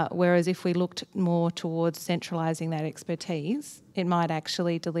 Whereas if we looked more towards centralising that expertise, it might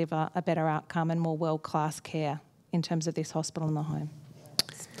actually deliver a better outcome and more world-class care in terms of this hospital in the home.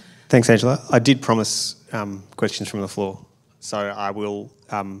 Thanks, Angela. I did promise questions from the floor, so I will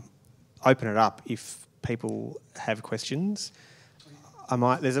open it up if people have questions. We've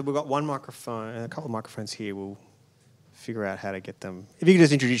got one microphone and a couple of microphones here. We'll figure out how to get them. If you could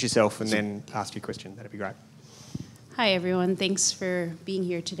just introduce yourself and then ask your question, that'd be great. Hi, everyone. Thanks for being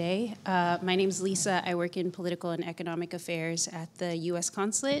here today. My name is Lisa. I work in political and economic affairs at the U.S.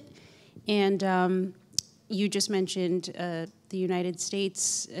 Consulate. And you just mentioned the United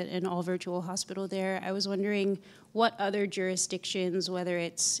States, an all-virtual hospital there. I was wondering what other jurisdictions, whether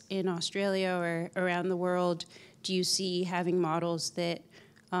it's in Australia or around the world, do you see having models that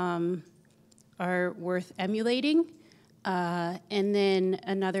are worth emulating? And then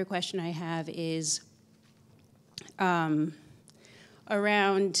another question I have is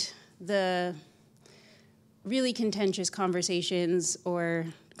around the really contentious conversations or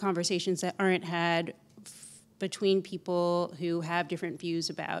conversations that aren't had between people who have different views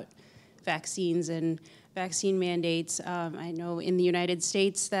about vaccines and vaccine mandates. I know in the United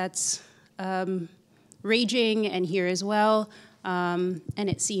States that's raging, and here as well, and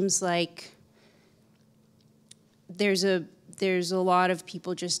it seems like there's a lot of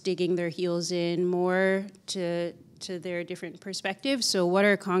people just digging their heels in more to their different perspectives. So what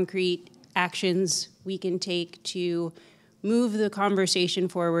are concrete actions we can take to move the conversation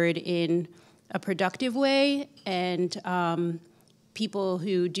forward in a productive way, and people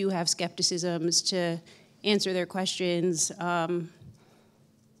who do have skepticisms to answer their questions,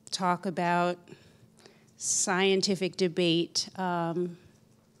 talk about scientific debate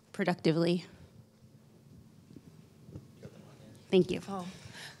productively. Thank you. Oh,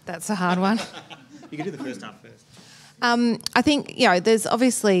 that's a hard one. You can do the first half first. I think, there's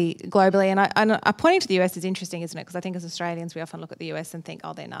obviously globally, and pointing to the US is interesting, isn't it? Because I think as Australians, we often look at the US and think,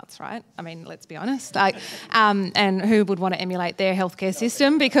 oh, they're nuts, right? I mean, let's be honest. And who would want to emulate their healthcare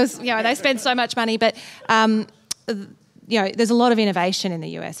system? Because, they spend so much money. But, there's a lot of innovation in the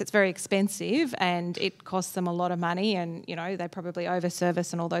US. It's very expensive and it costs them a lot of money, and, they probably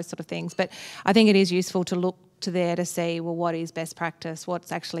over-service and all those sort of things. But I think it is useful to look to there to see, well, what is best practice,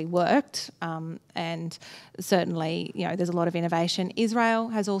 what's actually worked, and certainly, there's a lot of innovation. Israel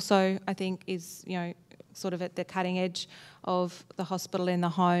has also, I think, is, sort of at the cutting edge of the hospital in the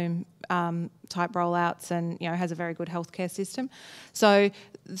home type rollouts, and, has a very good healthcare system. So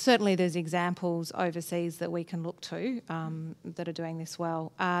certainly there's examples overseas that we can look to that are doing this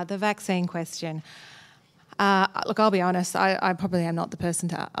well. The vaccine question. Look, I'll be honest, I probably am not the person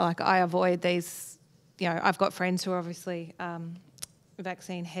to, I avoid these. I've got friends who are obviously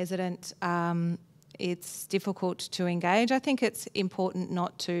vaccine hesitant. It's difficult to engage. I think it's important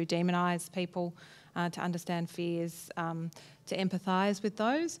not to demonise people, to understand fears, to empathise with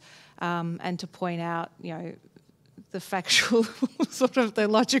those, and to point out, the factual, sort of the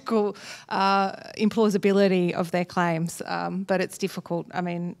logical implausibility of their claims. But it's difficult.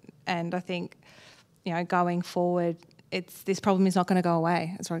 And I think, going forward, this problem is not going to go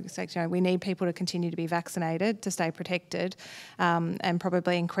away. We need people to continue to be vaccinated, to stay protected, and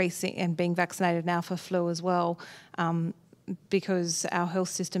probably increasing and being vaccinated now for flu as well, because our health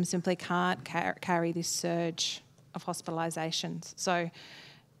system simply can't carry this surge of hospitalisations. So,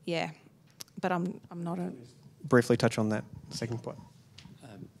 yeah, but I'm not a... Briefly touch on that second point.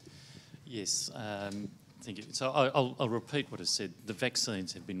 Yes. Thank you. So I'll repeat what I said. The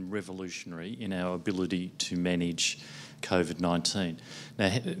vaccines have been revolutionary in our ability to manage COVID-19.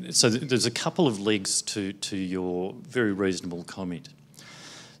 Now, so there's a couple of legs to your very reasonable comment.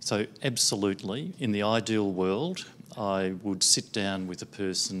 So absolutely, in the ideal world, I would sit down with a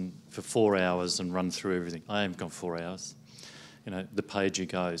person for 4 hours and run through everything. I haven't got 4 hours. The pager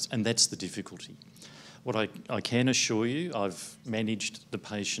goes, and that's the difficulty. What I can assure you, I've managed the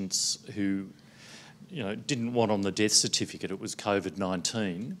patients who didn't want on the death certificate it was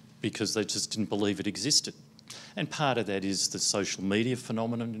COVID-19 because they just didn't believe it existed. And part of that is the social media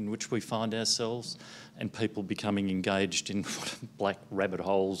phenomenon in which we find ourselves, and people becoming engaged in black rabbit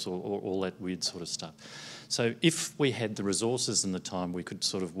holes or all that weird sort of stuff. So if we had the resources and the time, we could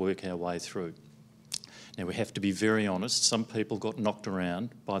sort of work our way through. Now, we have to be very honest, some people got knocked around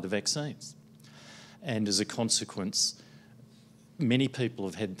by the vaccines. And as a consequence, many people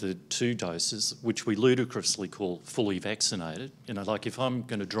have had the 2 doses, which we ludicrously call fully vaccinated. Like if I'm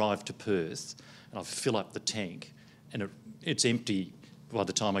going to drive to Perth and I fill up the tank and it's empty by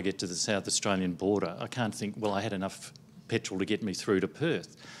the time I get to the South Australian border, I can't think, well, I had enough petrol to get me through to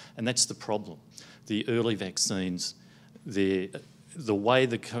Perth. And that's the problem. The early vaccines, the way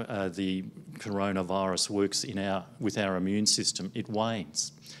the coronavirus works with our immune system, it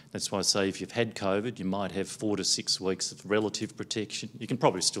wanes. That's why I say if you've had COVID, you might have 4 to 6 weeks of relative protection. You can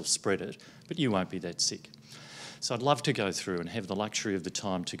probably still spread it, but you won't be that sick. So I'd love to go through and have the luxury of the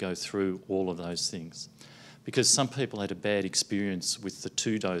time to go through all of those things. Because some people had a bad experience with the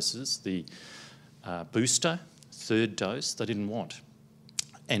 2 doses, the booster, 3rd dose, they didn't want.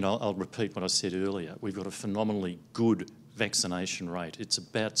 And I'll repeat what I said earlier. We've got a phenomenally good vaccination rate. It's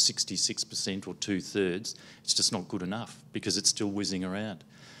about 66% or 2/3. It's just not good enough because it's still whizzing around.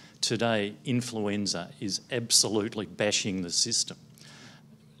 Today, influenza is absolutely bashing the system.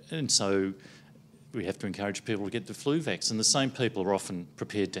 And so we have to encourage people to get the flu vaccine. The same people are often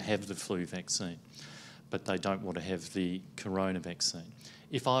prepared to have the flu vaccine, but they don't want to have the corona vaccine.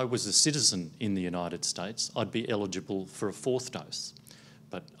 If I was a citizen in the United States, I'd be eligible for a 4th dose,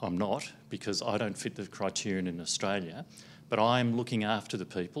 but I'm not because I don't fit the criterion in Australia. But I am looking after the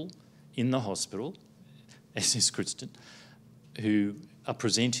people in the hospital, as is Kristen, who are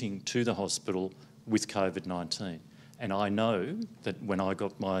presenting to the hospital with COVID-19. And I know that when I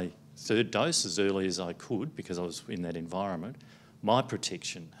got my 3rd dose as early as I could, because I was in that environment, my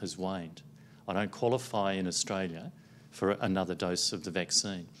protection has waned. I don't qualify in Australia for another dose of the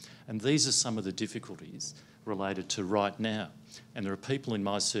vaccine. And these are some of the difficulties related to right now. And there are people in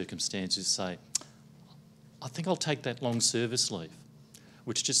my circumstances who say, I think I'll take that long service leave,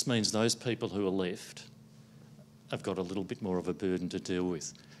 which just means those people who are left have got a little bit more of a burden to deal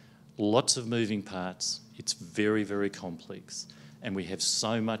with. Lots of moving parts. It's very, very complex. And we have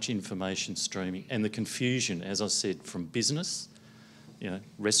so much information streaming. And the confusion, as I said, from business,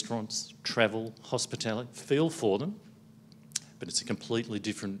 restaurants, travel, hospitality, feel for them, but it's a completely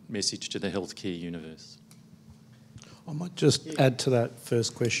different message to the healthcare universe. I might just add to that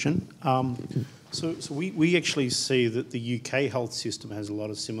first question. So we actually see that the UK health system has a lot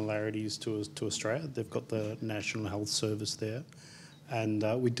of similarities to Australia. They've got the National Health Service there. And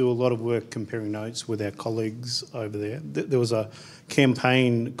we do a lot of work comparing notes with our colleagues over there. There was a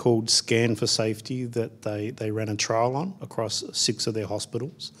campaign called Scan for Safety that they ran a trial on across 6 of their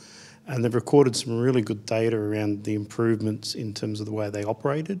hospitals. And they've recorded some really good data around the improvements in terms of the way they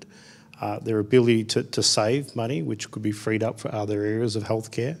operated, their ability to save money, which could be freed up for other areas of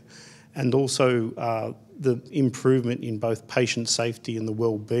healthcare, and also the improvement in both patient safety and the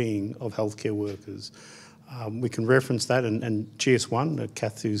well-being of healthcare workers. We can reference that, and GS1,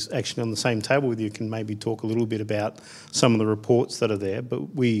 Kath, who's actually on the same table with you, can maybe talk a little bit about some of the reports that are there.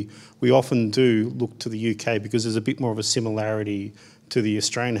 But we often do look to the UK because there's a bit more of a similarity to the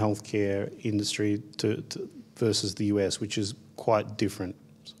Australian healthcare industry versus the US, which is quite different.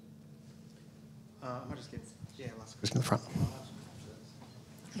 I might just get last question in the front.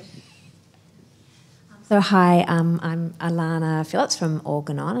 So hi, I'm Alana Phillips from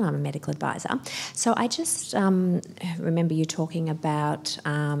Organ On, and I'm a medical advisor. So I just remember you talking about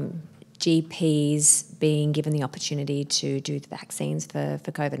GPs being given the opportunity to do the vaccines for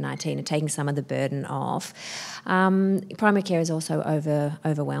COVID-19 and taking some of the burden off. Primary care is also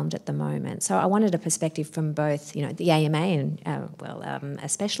overwhelmed at the moment. So I wanted a perspective from both, the AMA and, a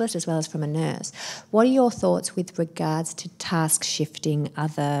specialist as well as from a nurse. What are your thoughts with regards to task shifting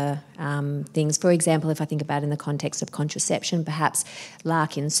other things? For example, if I think about in the context of contraception, perhaps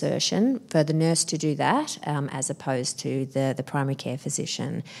LARC insertion, for the nurse to do that as opposed to the primary care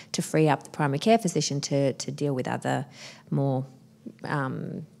physician, to free up the primary care physician to deal with other more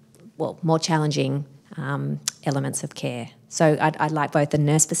challenging elements of care. So I'd like both the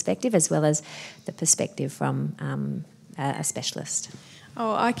nurse perspective as well as the perspective from a specialist.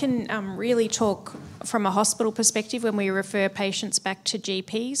 Oh, I can really talk from a hospital perspective when we refer patients back to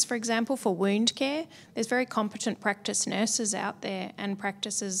GPs, for example, for wound care. There's very competent practice nurses out there and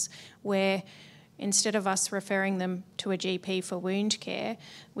practices where instead of us referring them to a GP for wound care,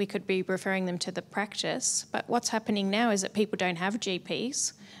 we could be referring them to the practice. But what's happening now is that people don't have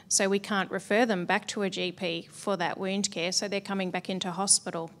GPs, so we can't refer them back to a GP for that wound care, so they're coming back into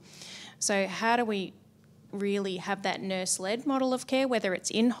hospital. So how do we really have that nurse-led model of care, whether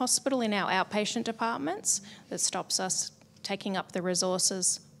it's in hospital, in our outpatient departments, that stops us taking up the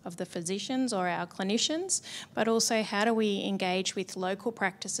resources of the physicians or our clinicians, but also how do we engage with local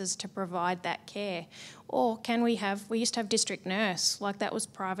practices to provide that care? Or we used to have district nurse, like that was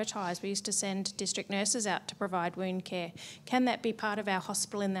privatised. We used to send district nurses out to provide wound care. Can that be part of our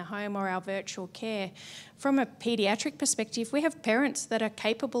hospital in their home or our virtual care? From a paediatric perspective, we have parents that are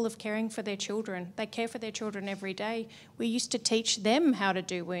capable of caring for their children. They care for their children every day. We used to teach them how to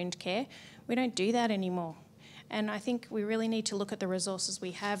do wound care. We don't do that anymore. And I think we really need to look at the resources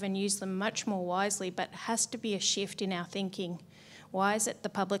we have and use them much more wisely, but it has to be a shift in our thinking. Why is it the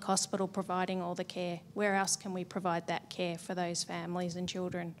public hospital providing all the care? Where else can we provide that care for those families and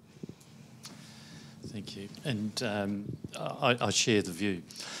children? Thank you. And I share the view.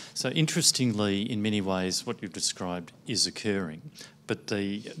 So interestingly, in many ways, what you've described is occurring, but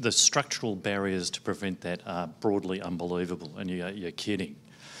the structural barriers to prevent that are broadly unbelievable, and you're kidding.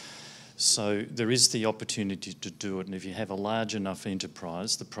 So there is the opportunity to do it, and if you have a large enough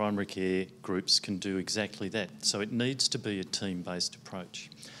enterprise, the primary care groups can do exactly that. So it needs to be a team-based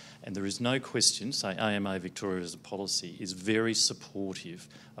approach. And there is no question, say AMA Victoria as a policy is very supportive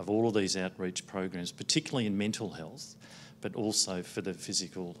of all of these outreach programs, particularly in mental health, but also for the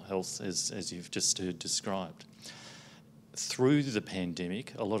physical health as you've just heard described. Through the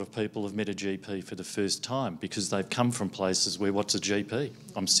pandemic, a lot of people have met a GP for the first time because they've come from places where, what's a GP?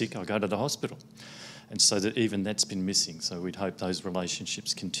 I'm sick, I go to the hospital. And so that even that's been missing. So we'd hope those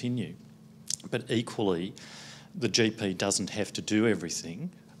relationships continue. But equally, the GP doesn't have to do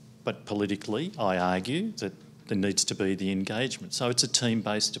everything. But politically, I argue that there needs to be the engagement. So it's a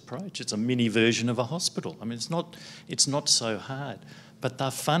team-based approach. It's a mini version of a hospital. I mean, it's not so hard. But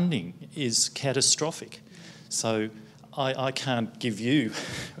the funding is catastrophic. So I can't give you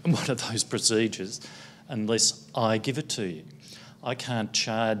one of those procedures unless I give it to you. I can't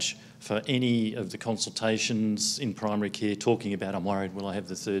charge for any of the consultations in primary care talking about I'm worried will I have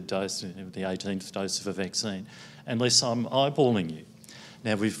the 3rd dose, the 18th dose of a vaccine, unless I'm eyeballing you.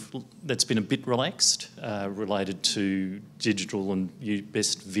 Now, that's been a bit relaxed, related to digital and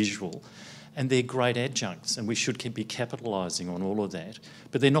best visual, and they're great adjuncts, and we should be capitalising on all of that.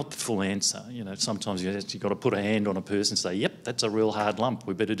 But they're not the full answer. Sometimes you've got to put a hand on a person and say, yep, that's a real hard lump,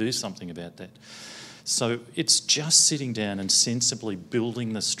 we better do something about that. So it's just sitting down and sensibly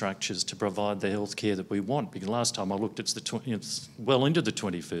building the structures to provide the healthcare that we want. Because last time I looked, it's well into the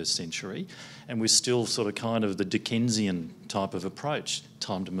 21st century, and we're still sort of kind of the Dickensian type of approach.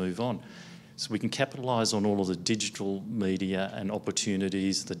 Time to move on. So we can capitalise on all of the digital media and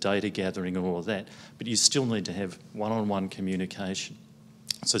opportunities, the data gathering and all of that, but you still need to have one-on-one communication.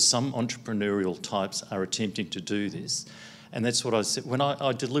 So some entrepreneurial types are attempting to do this, and that's what I said. When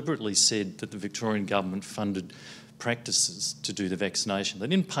I deliberately said that the Victorian government funded practices to do the vaccination, they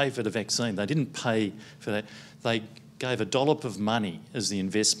didn't pay for the vaccine, they didn't pay for that. They gave a dollop of money as the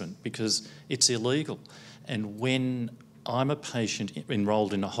investment because it's illegal. And when I'm a patient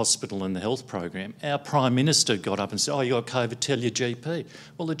enrolled in a hospital in the health program, our Prime Minister got up and said, oh, you got COVID, tell your GP.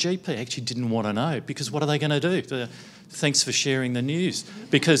 Well, the GP actually didn't want to know because what are they going to do? Thanks for sharing the news.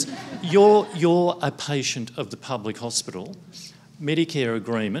 Because you're a patient of the public hospital, Medicare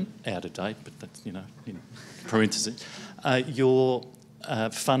agreement, out of date, but that's, in parentheses, you're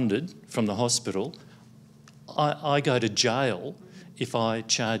funded from the hospital. I go to jail if I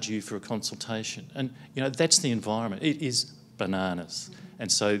charge you for a consultation. And, that's the environment. It is bananas. And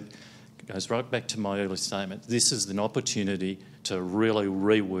so it goes right back to my earlier statement. This is an opportunity to really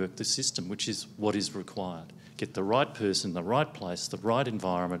rework the system, which is what is required. Get the right person, the right place, the right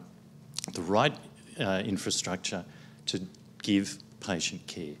environment, the right infrastructure to give patient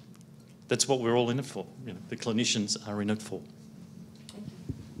care. That's what we're all in it for. The clinicians are in it for.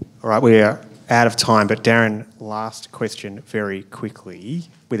 All right, we are out of time, but Darren, last question very quickly,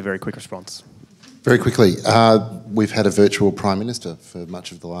 with a very quick response. Very quickly, we've had a virtual Prime Minister for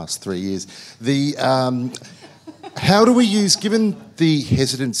much of the last 3 years. How do we use, given the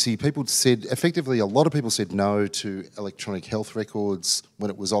hesitancy, people said, effectively a lot of people said no to electronic health records when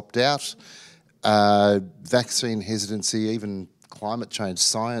it was opt-out, vaccine hesitancy, even climate change,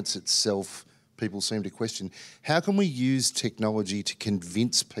 science itself, people seem to question. How can we use technology to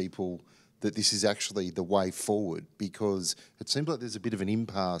convince people that this is actually the way forward? Because it seems like there's a bit of an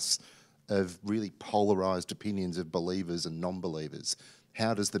impasse of really polarised opinions of believers and non-believers.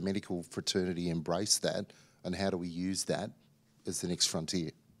 How does the medical fraternity embrace that, and how do we use that as the next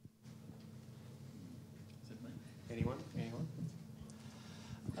frontier? Anyone?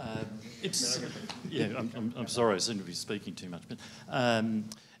 I'm sorry, I seem to be speaking too much, but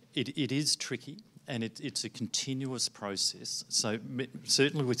it is tricky. And it's a continuous process. So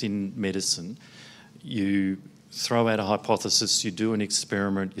certainly within medicine, you throw out a hypothesis, you do an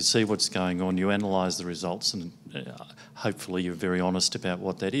experiment, you see what's going on, you analyse the results, and hopefully you're very honest about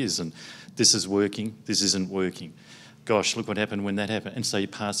what that is. And this is working, this isn't working. Gosh, look what happened when that happened. And so you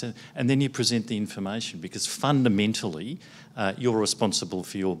pass it, and then you present the information, because fundamentally you're responsible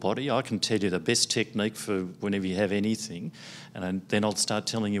for your body. I can tell you the best technique for whenever you have anything, and then I'll start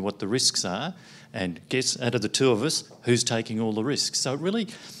telling you what the risks are. And guess, out of the two of us, who's taking all the risks? So it really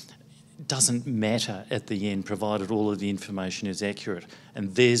doesn't matter at the end, provided all of the information is accurate.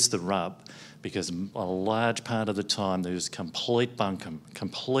 And there's the rub, because a large part of the time there's complete bunkum,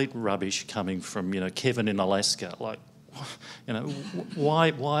 complete rubbish coming from, Kevin in Alaska. Like,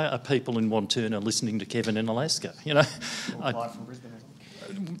 why are people in Wantirna listening to Kevin in Alaska? From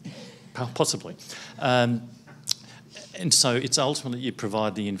Brisbane. Possibly. And so it's ultimately you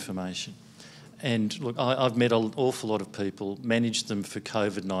provide the information. And look, I've met an awful lot of people, managed them for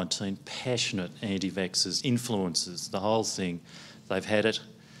COVID-19, passionate anti-vaxxers, influencers, the whole thing. They've had it,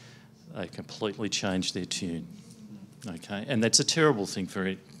 they completely changed their tune, okay? And that's a terrible thing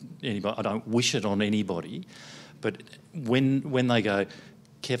for anybody. I don't wish it on anybody, but when they go,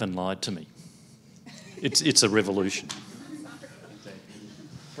 Kevin lied to me, it's a revolution.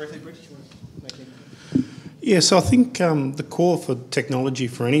 Yeah, so I think the core for technology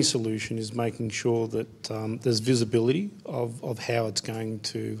for any solution is making sure that there's visibility of how it's going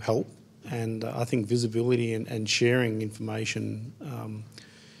to help. And I think visibility and sharing information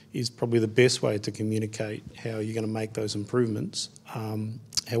is probably the best way to communicate how you're going to make those improvements.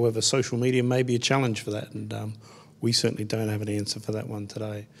 However, social media may be a challenge for that, and we certainly don't have an answer for that one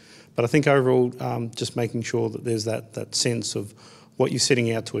today. But I think overall, just making sure that there's that sense of what you're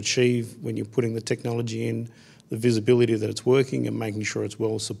setting out to achieve when you're putting the technology in, the visibility that it's working, and making sure it's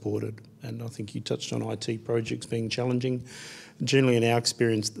well supported. And I think you touched on IT projects being challenging. Generally, in our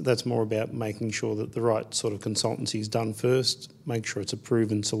experience, that's more about making sure that the right sort of consultancy is done first, make sure it's a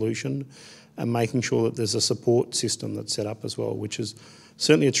proven solution, and making sure that there's a support system that's set up as well, which is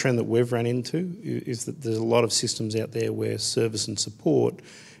certainly a trend that we've run into, is that there's a lot of systems out there where service and support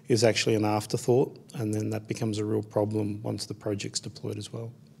is actually an afterthought, and then that becomes a real problem once the project's deployed as well.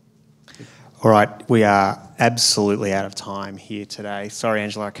 All right, we are absolutely out of time here today. Sorry,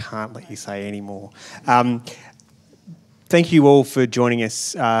 Angela, I can't let you say any more. Thank you all for joining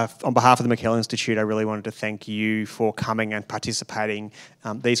us. On behalf of the McKell Institute, I really wanted to thank you for coming and participating.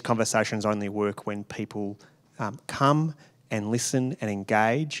 These conversations only work when people come and listen and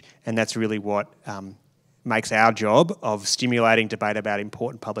engage, and that's really what makes our job of stimulating debate about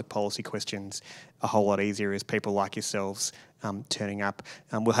important public policy questions a whole lot easier, is people like yourselves turning up.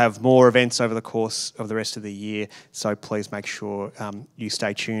 We'll have more events over the course of the rest of the year, so please make sure you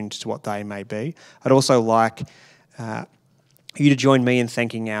stay tuned to what they may be. I'd also like you to join me in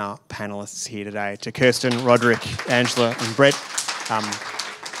thanking our panellists here today, to Kirsten, Roderick, Angela and Brett.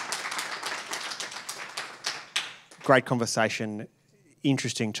 Great conversation,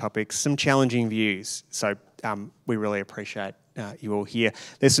 interesting topics, some challenging views. So we really appreciate you all here.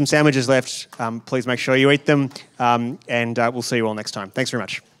 There's some sandwiches left. Please make sure you eat them, and we'll see you all next time. Thanks very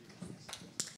much.